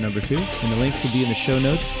Wheels. That's the number 2. And the links will be in the show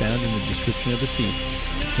notes found in the description of this feed.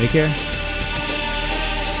 Take care.